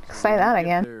 So Say when that you get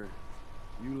again. there,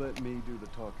 you let me do the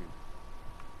talking.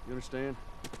 You understand?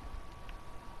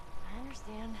 I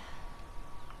understand.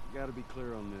 You gotta be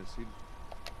clear on this. He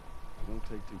won't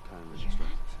take too kindly to You're not?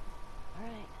 strangers. All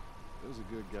right. Bill's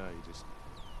a good guy. He just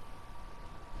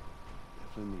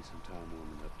definitely needs some time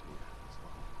warming up to you. That's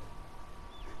all.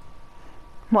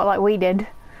 What, like we did?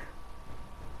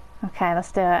 Okay,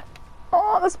 let's do it.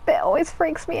 Oh, this bit always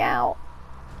freaks me out.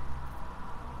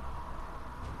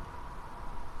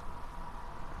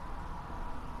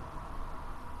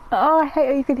 Oh, I hate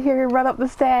how you could hear him run up the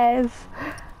stairs.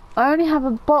 I only have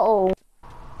a bottle.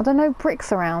 I don't know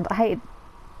bricks around. I hate...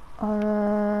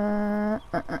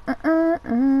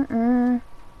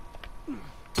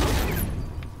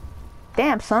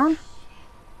 Damn, son. These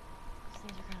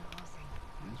things are kind of awesome.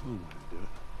 That's one way to do it.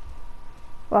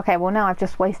 Okay, well now I've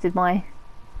just wasted my...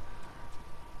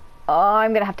 Oh,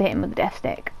 I'm gonna have to hit him with the death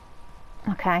stick.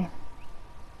 Okay.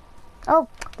 Oh,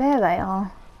 there they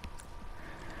are.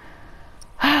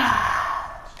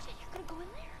 Shit, you're gonna go in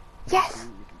there? Yes! See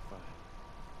what we can find.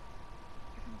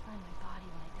 You're gonna find my body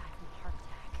when I die from a heart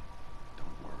attack.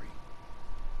 Don't worry.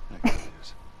 I got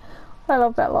this. I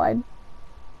love that line.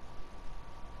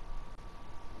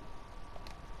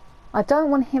 I don't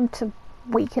want him to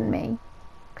weaken me.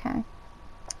 Okay.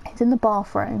 He's in the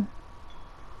bathroom.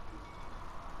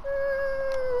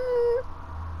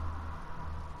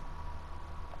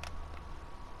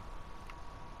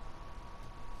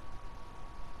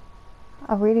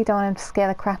 I really don't want him to scare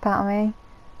the crap out of me.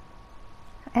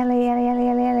 Ellie, Ellie, Ellie,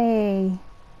 Ellie, Ellie.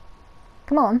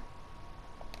 Come on.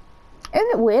 Isn't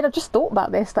it weird? I just thought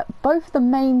about this, that both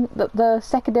the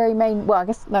secondary main, well, I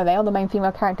guess, no, they are the main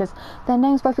female characters. Their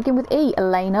names both begin with E.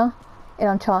 Elena in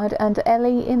Uncharted and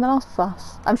Ellie in The Last of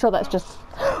Us. I'm sure that's just...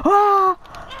 Ah!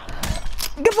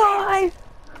 Goodbye!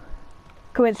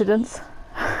 Coincidence.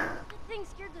 That thing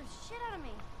scared the shit out of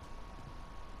me.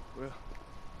 Well,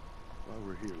 while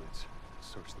we're here, let's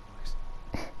search the place.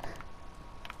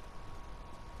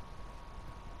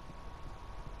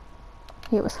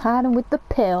 He was hiding with the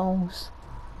pills.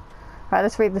 Right,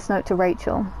 let's read this note to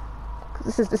Rachel.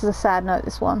 This is a sad note,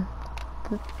 this one.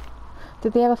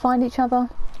 Did they ever find each other?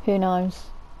 Who knows?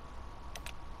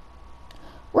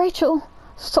 Rachel,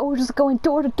 soldiers are going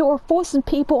door to door, forcing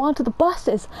people onto the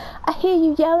buses. I hear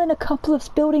you yelling a couple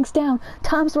of buildings down.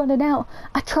 Time's running out.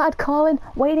 I tried calling,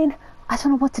 waiting. I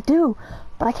don't know what to do,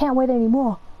 but I can't wait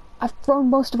anymore. I've thrown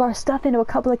most of our stuff into a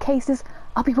couple of cases.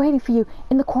 I'll be waiting for you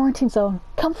in the quarantine zone.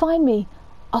 Come find me.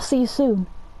 I'll see you soon.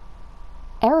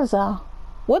 Ezra.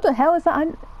 What the hell is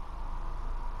that?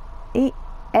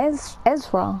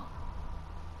 Ezra.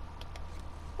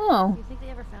 Oh. Do you think they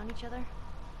ever found each other?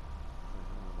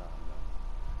 Well,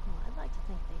 I'd like to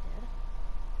think they did.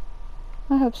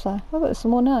 I hope so. Oh, there's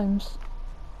some more gnomes.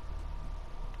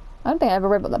 I don't think I ever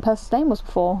read what that person's name was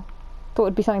before. Thought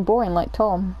it'd be something boring like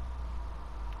Tom.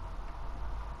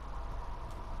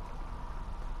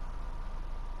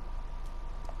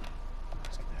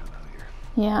 Let's get the hell out of here.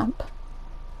 Yep.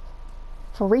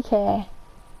 Free care.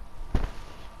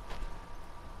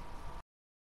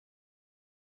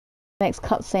 Next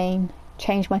cutscene,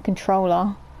 changed my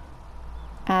controller.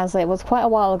 As it was quite a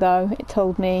while ago, it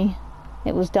told me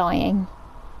it was dying.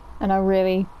 And I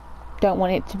really don't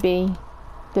want it to be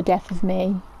the death of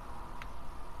me.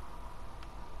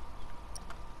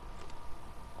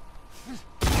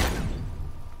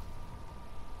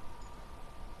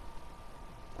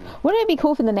 Wouldn't it be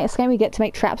cool if in the next game we get to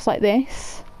make traps like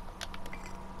this?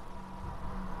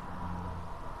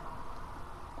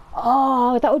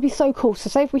 Oh, that would be so cool. So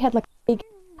say if we had like a big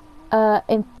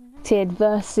infected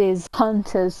versus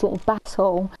hunters sort of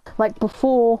battle, like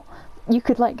before you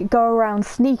could like go around,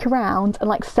 sneak around and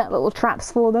like set little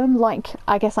traps for them. Like,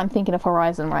 I guess I'm thinking of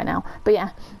Horizon right now, but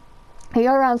yeah, you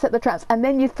go around, set the traps, and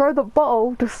then you throw the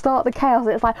bottle to start the chaos.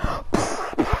 It's like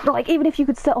like even if you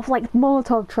could set off like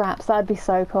Molotov traps, that'd be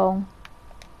so cool.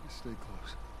 Stay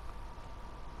close.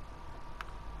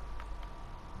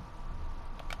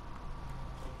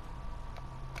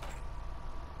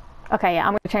 Okay, yeah,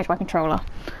 I'm going to change my controller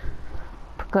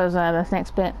because this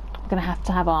next bit we're going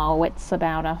to have our wits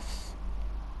about us.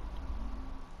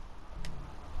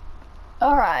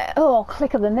 Alright, oh,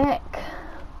 click of the neck.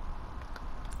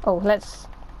 Oh, let's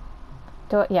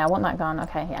do it. Yeah, I want that gun.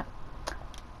 Okay, yeah.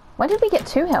 When did we get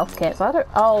 2 health kits? I don't...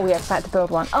 Oh, yes, I had to build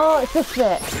one. Oh, it's this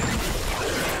bit.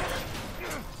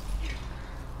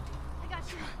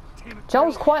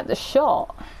 Joel's quite the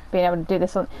shot, being able to do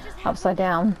this on upside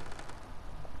down.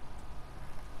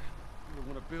 You don't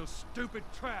want to build stupid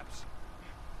traps.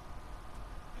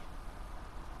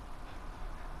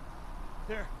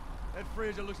 There, that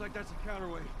fridge, it looks like that's a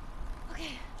counterweight. Okay.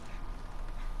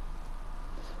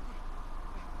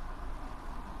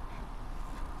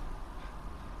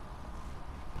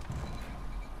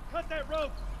 Cut that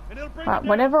rope, and it'll bring Right, it down.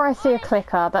 whenever I see a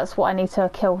clicker, that's what I need to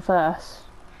kill first.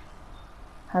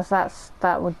 As that's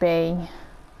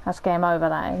game over,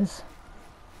 that is.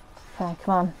 Okay,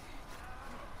 come on.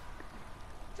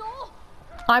 Joel!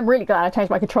 I'm really glad I changed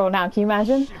my controller now, can you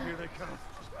imagine? Shit, here they come.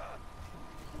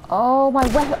 Oh, my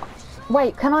weapon.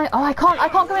 Wait, can I? Oh, I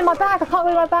can't go in my bag. I can't go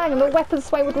in my bag, and the weapon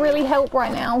sway would really help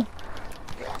right now.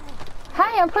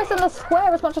 Hey, I'm pressing the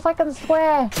square as much as I can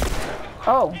square.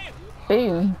 Oh,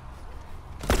 boom.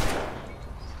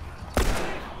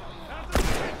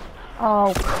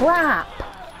 Oh, crap.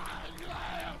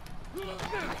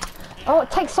 Oh,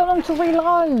 it takes so long to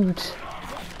reload.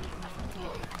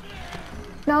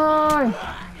 No.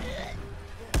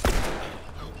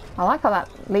 I like how that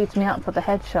leads me up for the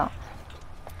headshot.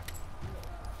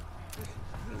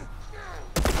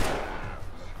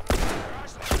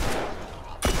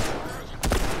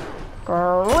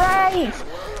 Great!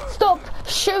 Stop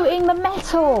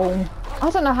at all. I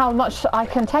don't know how much I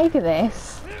can take of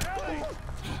this.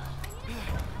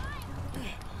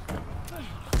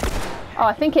 Oh,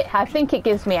 I think it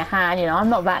gives me a hand, you know, I'm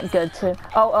not that good to...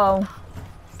 Oh.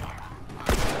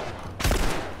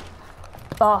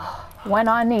 Oh, when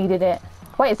I needed it.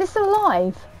 Wait, is this still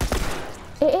alive?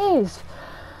 It is.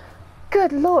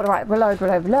 Good lord. Right,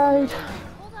 reload.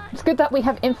 It's good that we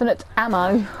have infinite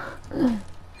ammo. Can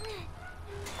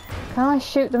I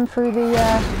shoot them through the,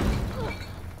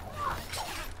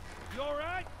 You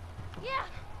alright? Yeah.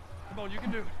 Come on, you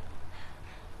can do it.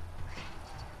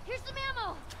 Here's some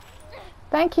ammo.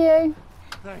 Thank you.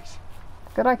 Thanks.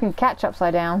 Good, I can catch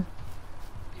upside down.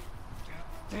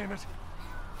 Damn it.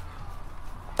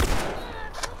 Come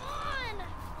on.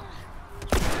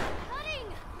 Cutting.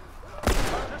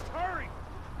 Just hurry.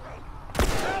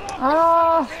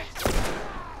 Oh.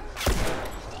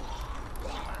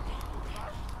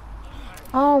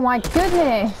 Oh my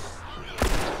goodness.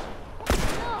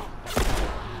 No.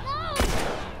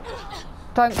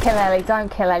 Don't kill Ellie, don't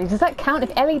kill Ellie. Does that count?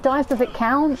 If Ellie dies, does it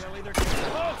count? Ellie, they're getting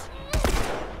close.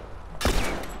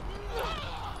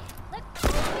 Let go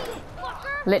of me,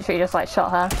 fucker. Literally just like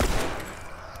shot her.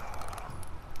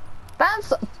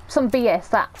 That's some BS.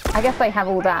 That I guess they have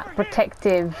all that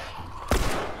protective.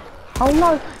 Oh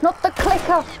no, not the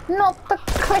clicker, not the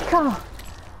clicker.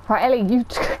 Right, Ellie, you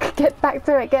get back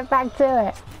to it, get back to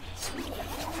it.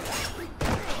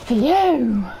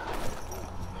 Phew.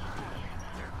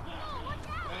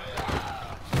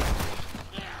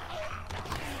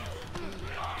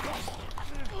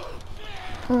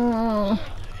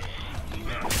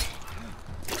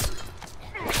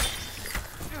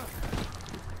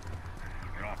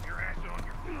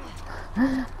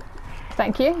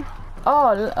 Thank you.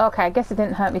 Oh, okay, I guess it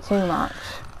didn't hurt me too much.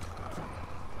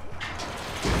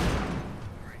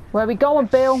 Where we going,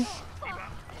 Bill? Which way?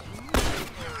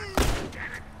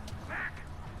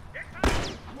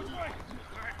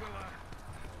 Alright, we'll,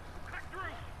 cut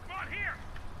through. Come on, here.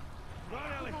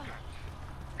 Run, Ellie.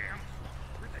 Damn.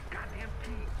 Where's that goddamn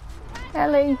key?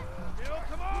 Ellie. Bill,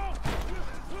 come on.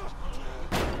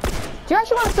 Do you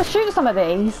actually want us to shoot some of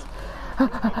these?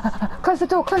 Close the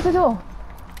door, close the door.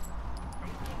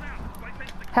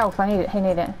 Health, I need it, he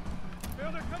need it. Bill,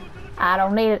 they're coming to the I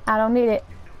don't need it, I don't need it.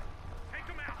 Take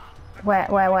them out. Where?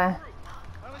 Ellie,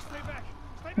 stay back.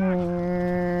 Stay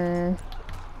back.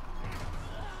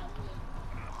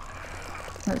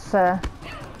 Let's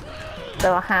do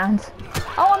a hand.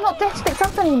 Oh, I'm not death sticked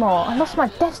up anymore. I lost my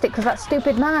death stick because that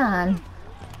stupid man.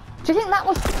 Do you think that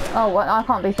was... Oh, well, I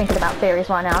can't be thinking about theories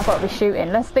right now. I've got to be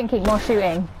shooting. Let's thinking more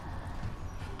shooting.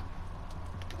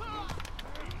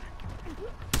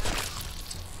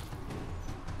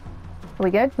 Are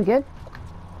we good? We good?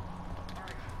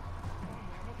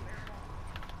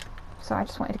 Sorry, I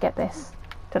just wanted to get this.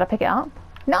 Did I pick it up?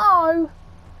 No!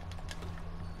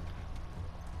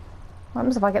 What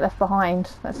happens if I get left behind?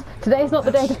 Today's not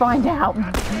the day to find out. Damn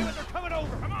it, they're coming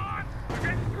over. Come on. We're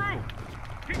getting through.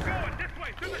 Keep going. This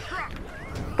way, through the truck.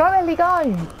 Go, Ellie, go!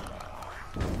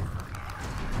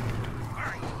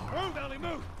 Alright. Move, Ellie,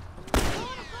 move.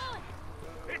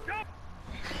 It's up.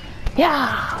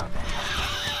 Yeah!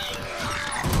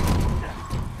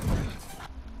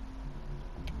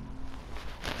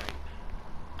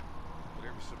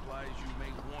 Whatever supplies you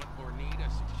may want or need, I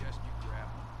suggest you grab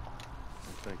them.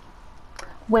 Thank you.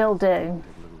 Will do. Take a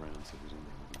look around and see if there's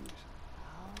anything we can use.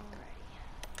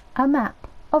 A map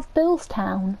of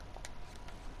Billstown.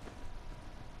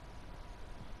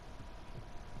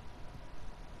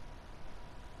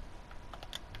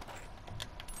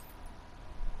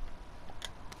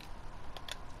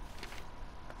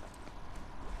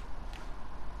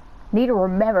 Need to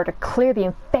remember to clear the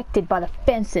infected by the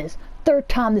fences. Third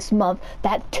time this month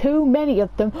that too many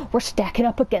of them were stacking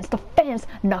up against the fence,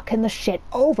 knocking the shit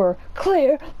over.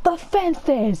 Clear the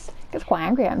fences! Gets quite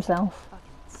angry at himself. Fucking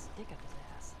stick up his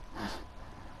ass.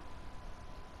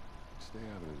 Stay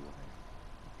out of his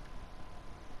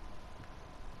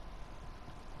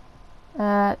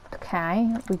way.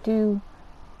 Okay, we do.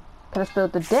 Let's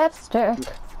build the death stick.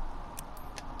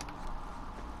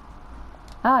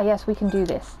 Ah, yes, we can do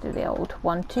this. Do the old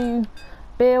 1, 2,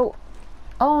 build.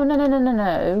 Oh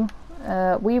no!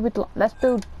 We would. Let's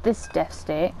build this death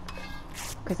stick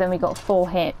because then we got 4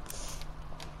 hits.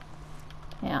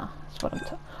 Yeah, that's what I'm.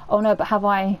 Oh no, but have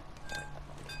I?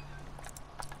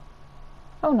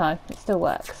 Oh no, it still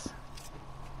works.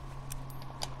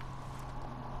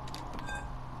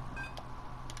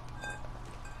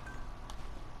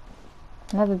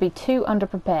 Never be too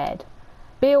underprepared.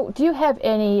 Bill, do you have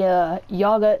any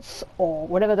yogurts or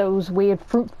whatever those weird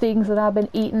fruit things that I've been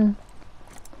eating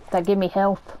that give me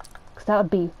health? Because that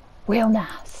would be Real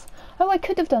nice. Oh, I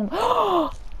could have done...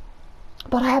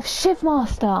 But I have Shiv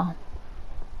Master.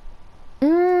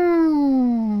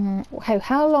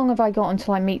 How long have I got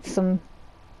until I meet some...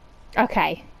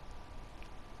 Okay.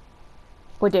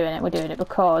 We're doing it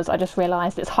because I just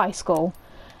realised it's high school.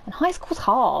 And high school's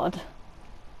hard.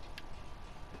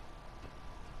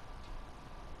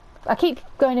 I keep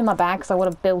going in my bag because I want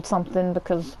to build something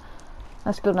because...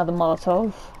 Let's build another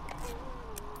Molotov.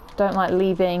 Don't like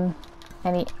leaving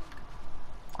any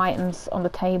items on the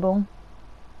table.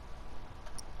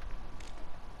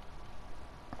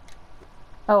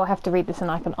 Oh, I have to read this in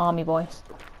like an army voice.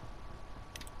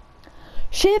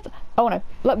 Shiv... Oh no,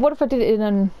 like what if I did it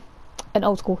in an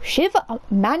old school? Shiv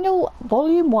Manual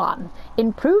Volume 1.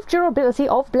 Improved durability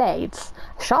of blades.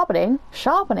 Sharpening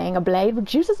a blade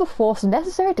reduces the force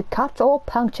necessary to cut or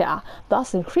puncture,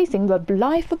 thus increasing the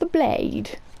life of the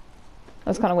blade.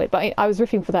 That's kind of weird, but I was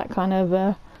riffing for that kind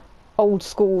of old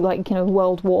school, like, you know,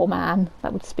 World War man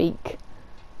that would speak.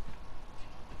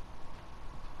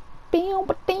 Hey,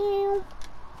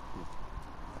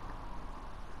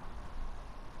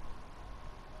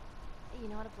 you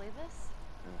know how to play this?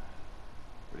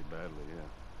 Pretty badly,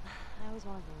 yeah. I always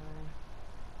wanted to learn.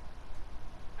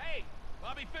 Hey,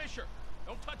 Bobby Fischer,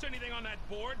 don't touch anything on that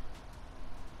board.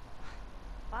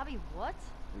 Bobby, what?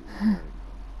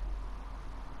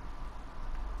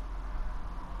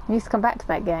 He needs to come back to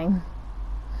that game.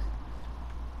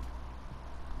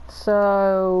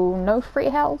 So, no free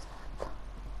health?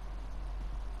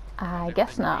 I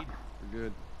guess not. We're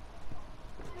good.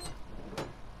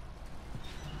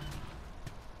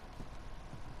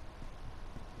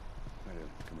 Right,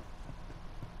 come on.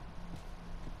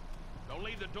 Don't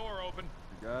leave the door open.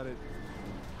 You got it.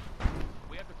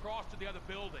 We have to cross to the other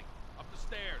building. Up the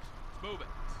stairs. Move it.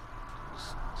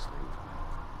 Stay with me.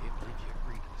 Can't believe you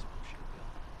agreed to this bullshit,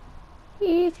 Bill.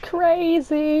 He's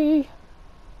crazy.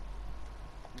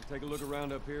 You take a look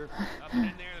around up here. Nothing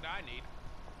in there that I need.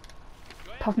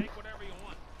 Go ahead, Pardon? take whatever you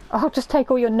want. I'll just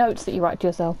take all your notes that you write to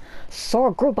yourself. Saw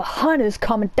a group of hunters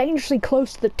coming dangerously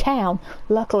close to the town.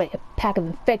 Luckily, a pack of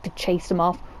infected chased them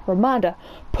off. Reminder,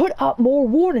 put up more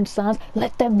warning signs.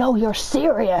 Let them know you're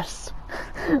serious.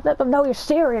 Let them know you're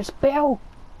serious, Bill.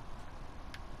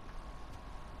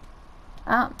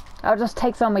 I'll just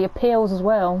take some of your pills as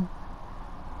well.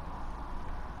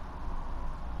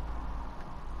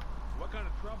 What kind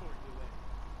of trouble are you in?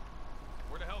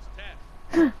 Where the hell's Ted?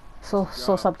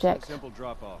 Sore subject. Simple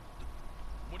drop off.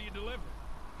 What do you deliver?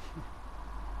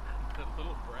 That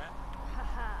little brat?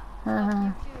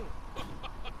 Haha.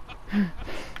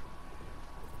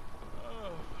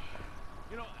 Oh.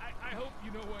 You know, I hope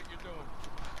you know what you're doing.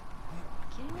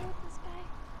 Kidding me with this guy?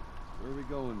 Where are we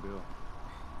going, Bill?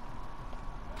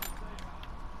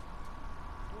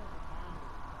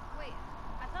 Wait,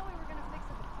 I thought we were gonna fix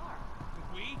up the car.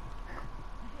 We?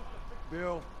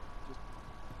 Bill, just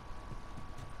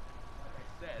Like I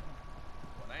said,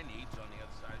 what I need's on the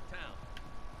other side of town.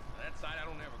 Now, that side I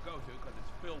don't ever go to because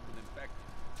it's filled with infected.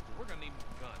 So we're gonna need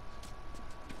more guns.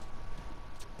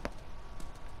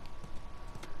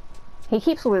 He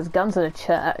keeps all his guns at a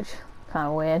church. Kind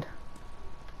of weird.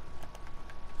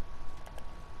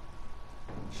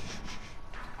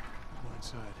 go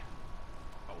inside.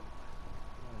 Oh,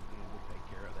 Dan, we'll take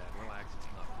care of that. Relax, it's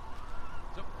nothing.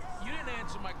 So, you didn't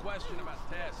answer my question about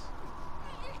Tess.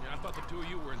 Yeah, I thought the two of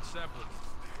you were inseparable.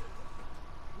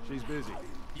 She's busy.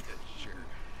 Yeah, sure.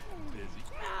 Busy.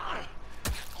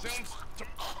 Sounds...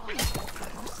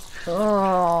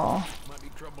 Oh. Might be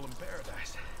trouble in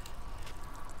paradise.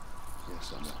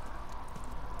 Yes, I know.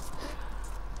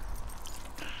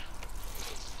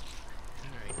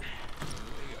 Alright, here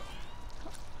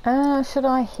we go. Should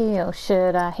I heal?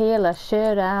 Should I heal or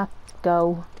should I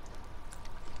go?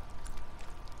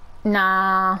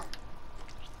 Nah.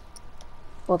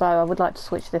 Although I would like to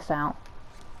switch this out.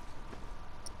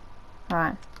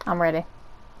 Alright, I'm ready.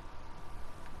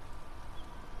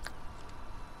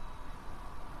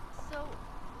 So,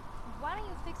 why don't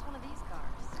you fix one of these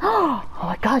cars? Oh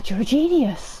my god, you're a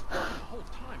genius! The whole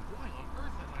time, why on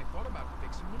earth hadn't I thought about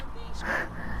fixing one of these cars?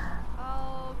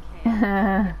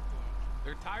 Okay.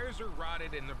 Their tires are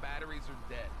rotted and their batteries are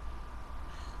dead.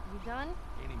 You done?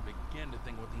 Can't even begin to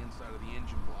think what the inside of the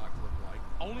engine block looked like.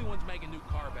 Only ones making new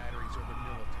car batteries are the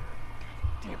military.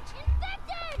 Damn it.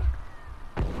 Infected!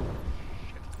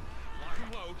 Shit. Lock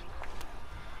and load.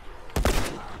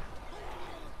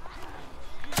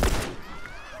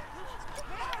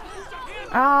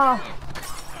 Oh.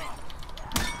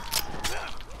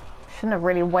 Shouldn't have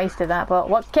really wasted that, but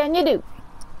what can you do?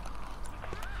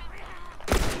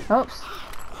 Oops.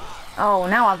 Oh,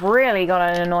 now I've really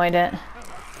got annoyed it.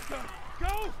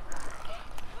 Go!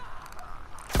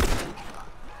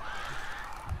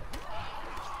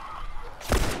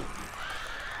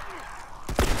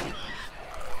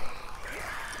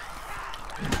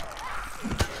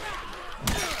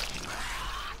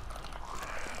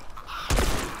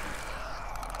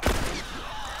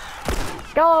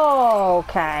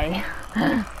 Okay.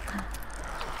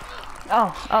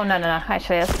 Oh, no.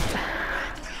 Actually, it's...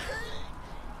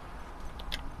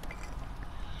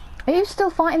 Are you still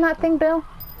fighting that thing, Bill?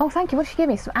 Oh, thank you. What did you give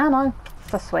me? Some ammo.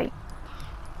 So sweet.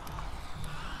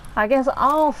 I guess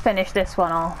I'll finish this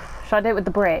one off. Should I do it with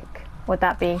the brick? Would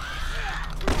that be...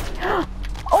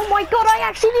 Oh my god, I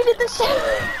actually needed the shit!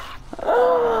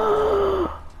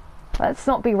 Let's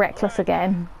not be reckless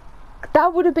again.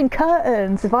 That would have been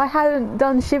curtains. If I hadn't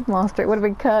done Shiv Master, it would have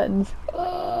been curtains. Okay,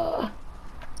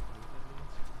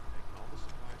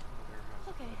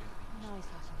 now he's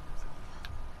talking to himself.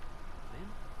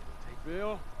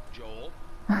 Bill, Joel.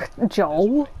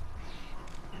 Joel?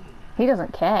 He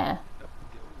doesn't care.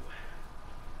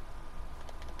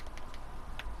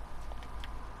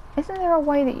 Isn't there a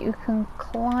way that you can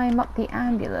climb up the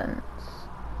ambulance?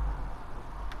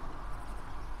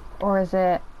 Or is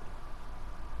it...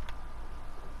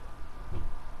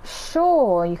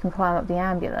 Sure, you can climb up the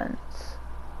ambulance.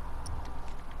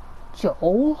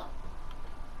 Joel?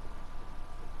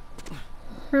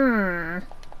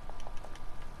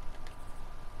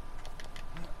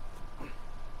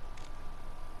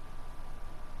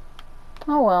 Oh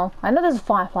well, I know there's a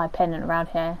firefly pendant around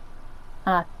here.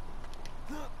 And I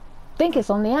think it's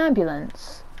on the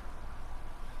ambulance.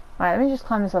 Right, let me just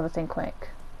climb this other thing quick.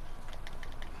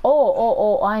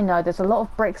 Oh, I know, there's a lot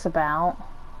of bricks about.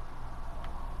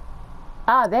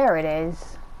 Ah, there it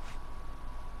is.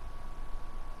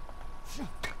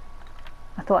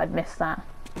 I thought I'd missed that.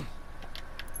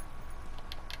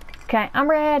 Okay, I'm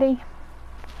ready. You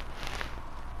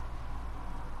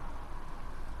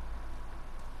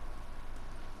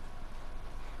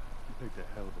picked a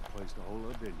hell of a place to hold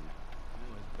up, didn't you?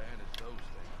 Well, as bad as those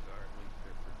things are, at least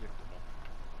they're predictable.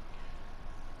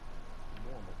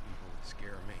 Normal people would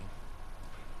scare me.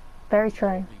 Very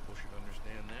true. People should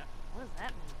understand that. What does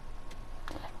that mean?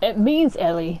 It means,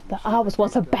 Ellie, that I was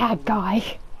once a bad guy.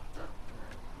 So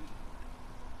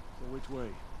which way? We're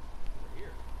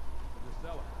here. In the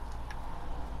cellar.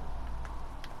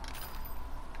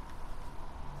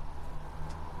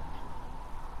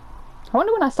 I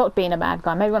wonder when I stopped being a bad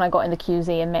guy. Maybe when I got in the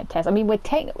QZ and met Tess. I mean,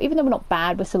 even though we're not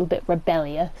bad, we're still a bit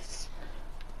rebellious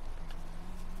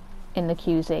in the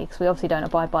QZ because we obviously don't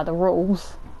abide by the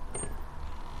rules. Down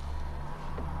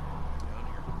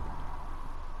here.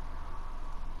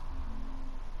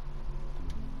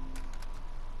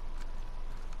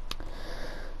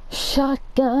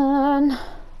 Shotgun.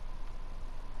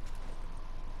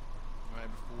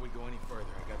 Alright, before we go any further,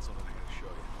 I got something I gotta show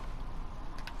you.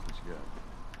 What you got?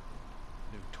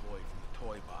 New toy from the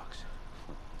toy box.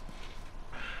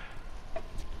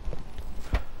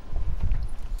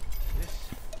 This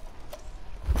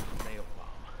nail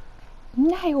bomb.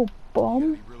 Nail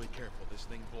bomb. Be really careful. This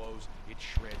thing blows, it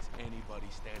shreds anybody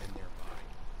standing nearby.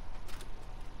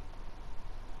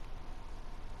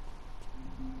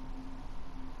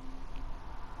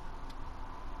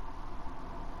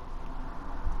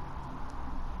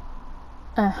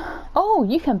 Oh,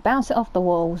 you can bounce it off the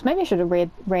walls. Maybe I should have read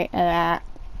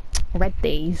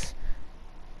these.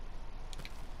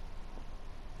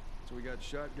 So we got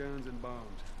shotguns and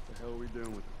bombs. What the hell are we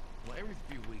doing with them? Well, every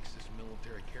few weeks this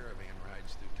military caravan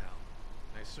rides through town.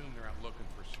 I assume they're out looking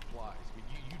for supplies. I mean,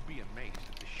 you'd be amazed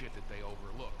at the shit that they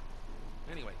overlook.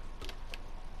 Anyway, a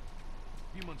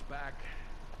few months back,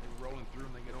 they were rolling through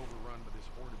and they get overrun by this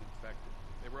horde of infected.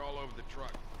 They were all over the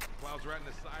truck. The clouds right in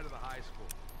the side of the high school.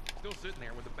 Still sitting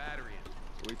there with the battery in.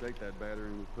 So we take that battery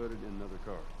and we put it in another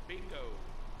car. Bingo.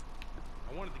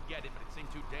 I wanted to get it, but it seemed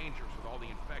too dangerous with all the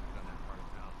infected on that part of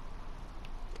town.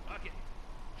 Fuck it.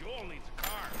 Joel needs a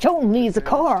car. Joel needs a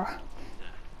car.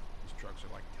 These trucks are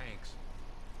like tanks.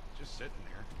 Just sitting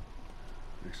there.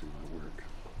 Fixing my work.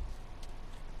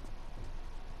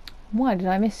 Why did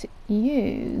I miss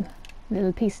you?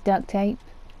 Little piece of duct tape.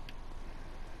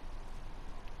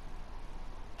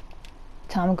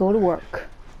 Time to go to work.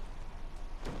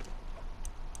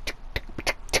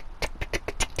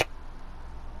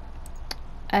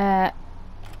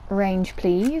 Range,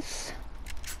 please.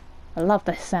 I love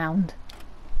this sound.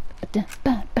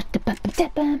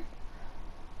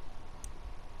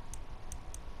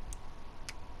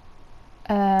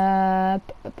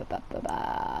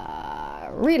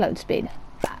 Reload speed.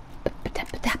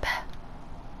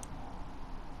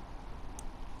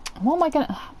 What am I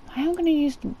gonna... I am gonna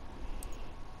use...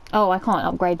 Oh, I can't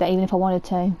upgrade that even if I wanted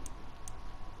to.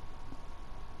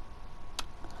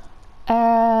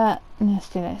 Let's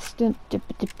do this.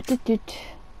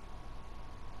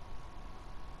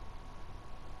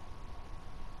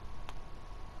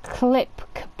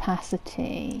 Clip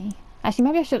capacity. Actually,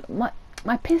 maybe I should... My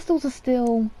pistols are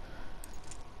still...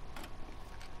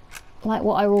 like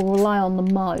what I will rely on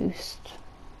the most.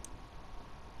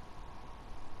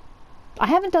 I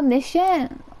haven't done this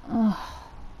yet. Ugh.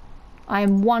 I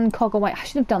am one cog away. I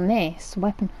should have done this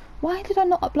weapon. Why did I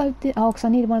not upload this? Oh, because I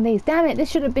needed one of these. Damn it! This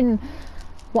should have been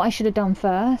what I should have done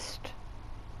first.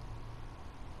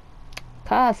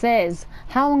 Curses!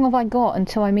 How long have I got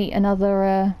until I meet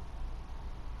another?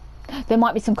 There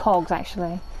might be some cogs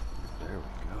actually. There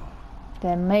we go.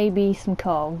 There may be some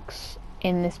cogs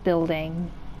in this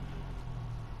building.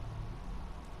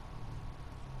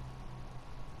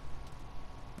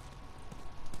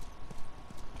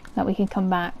 That we can come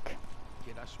back.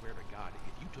 Kid, I swear to God,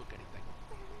 if you took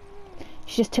anything.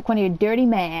 She just took one of your dirty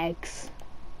mags.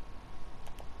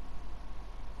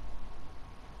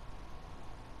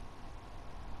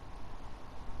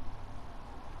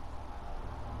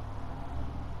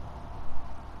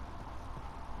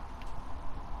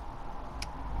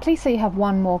 Please say you have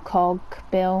one more cog,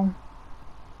 Bill.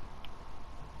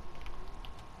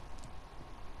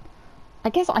 I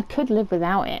guess I could live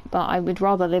without it, but I would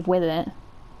rather live with it.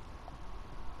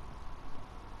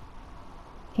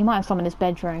 He might have some in his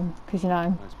bedroom, because you know.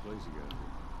 Nice place you got here.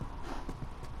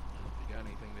 If you got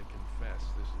anything to confess,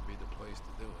 this would be the place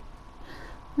to do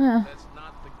it. Yeah. That's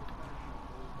not the confession.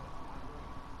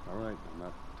 All right, I'm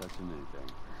not touching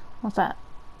anything. What's that?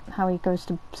 How he goes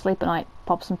to sleep at night,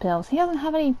 pops some pills. He doesn't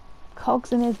have any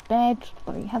cogs in his bed,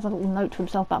 but he has a little note to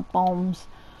himself about bombs.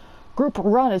 Group of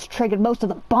runners triggered most of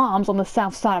the bombs on the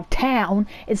south side of town.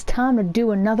 It's time to do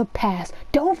another pass.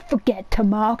 Don't forget to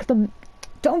mark the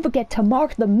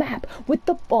map with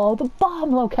all the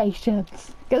bomb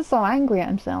locations. Gets so angry at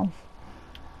himself.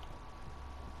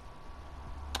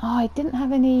 Oh, I didn't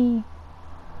have any.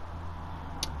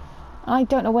 I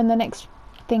don't know when the next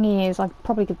thingy is. I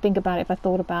probably could think about it if I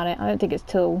thought about it. I don't think it's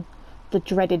till the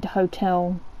dreaded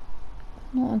hotel.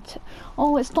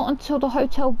 Oh, it's not until the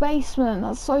hotel basement.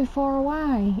 That's so far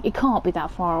away. It can't be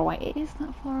that far away. It is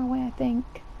that far away, I think.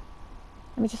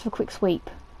 Let me just have a quick sweep.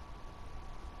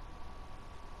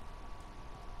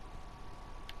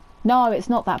 No, it's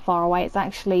not that far away. It's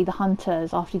actually the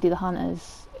hunters. After you do the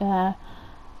hunters,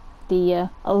 the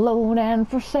alone and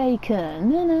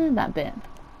forsaken, that bit.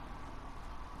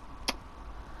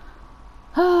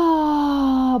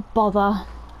 Ah, bother.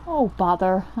 Oh,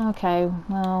 bother. Okay,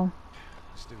 well.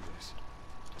 Let's do this.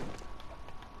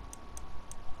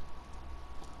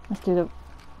 Let's do the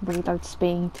reload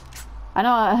speed. I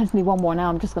know I just need one more now.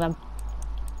 I'm just gonna.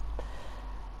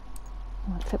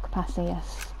 Oh, clip capacity,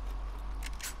 yes.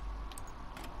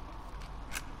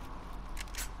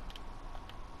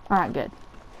 Alright, good.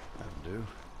 That'll do.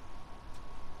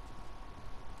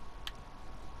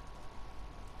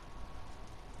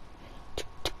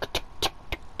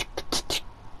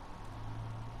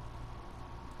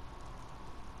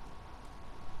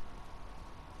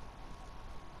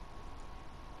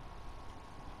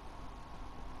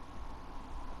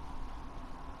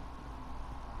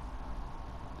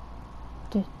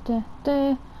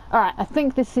 Alright, I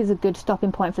think this is a good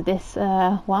stopping point for this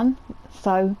one.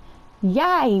 So,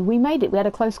 yay! We made it. We had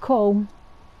a close call.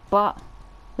 But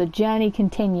the journey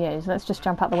continues. Let's just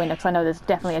jump out the window because I know there's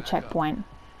definitely a checkpoint.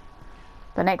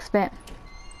 The next bit,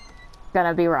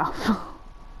 gonna be rough.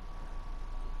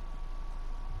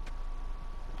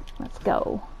 Let's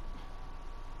go.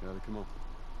 Gotta come on.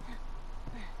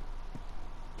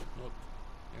 Look,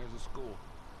 there's a school.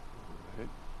 Right.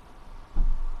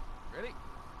 Ready?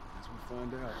 As we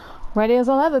find out. Ready as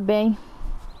I'll ever be.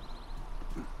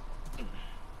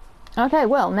 Okay,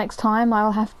 well, next time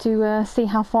I'll have to see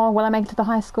how far. Will I make it to the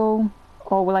high school?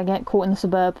 Or will I get caught in the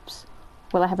suburbs?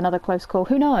 Will I have another close call?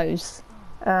 Who knows?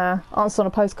 Answer on a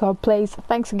postcard, please.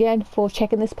 Thanks again for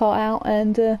checking this part out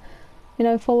and, you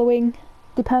know, following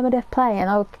the Permadeath play. And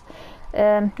I'll,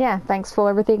 yeah, thanks for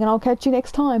everything and I'll catch you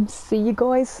next time. See you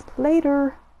guys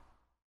later.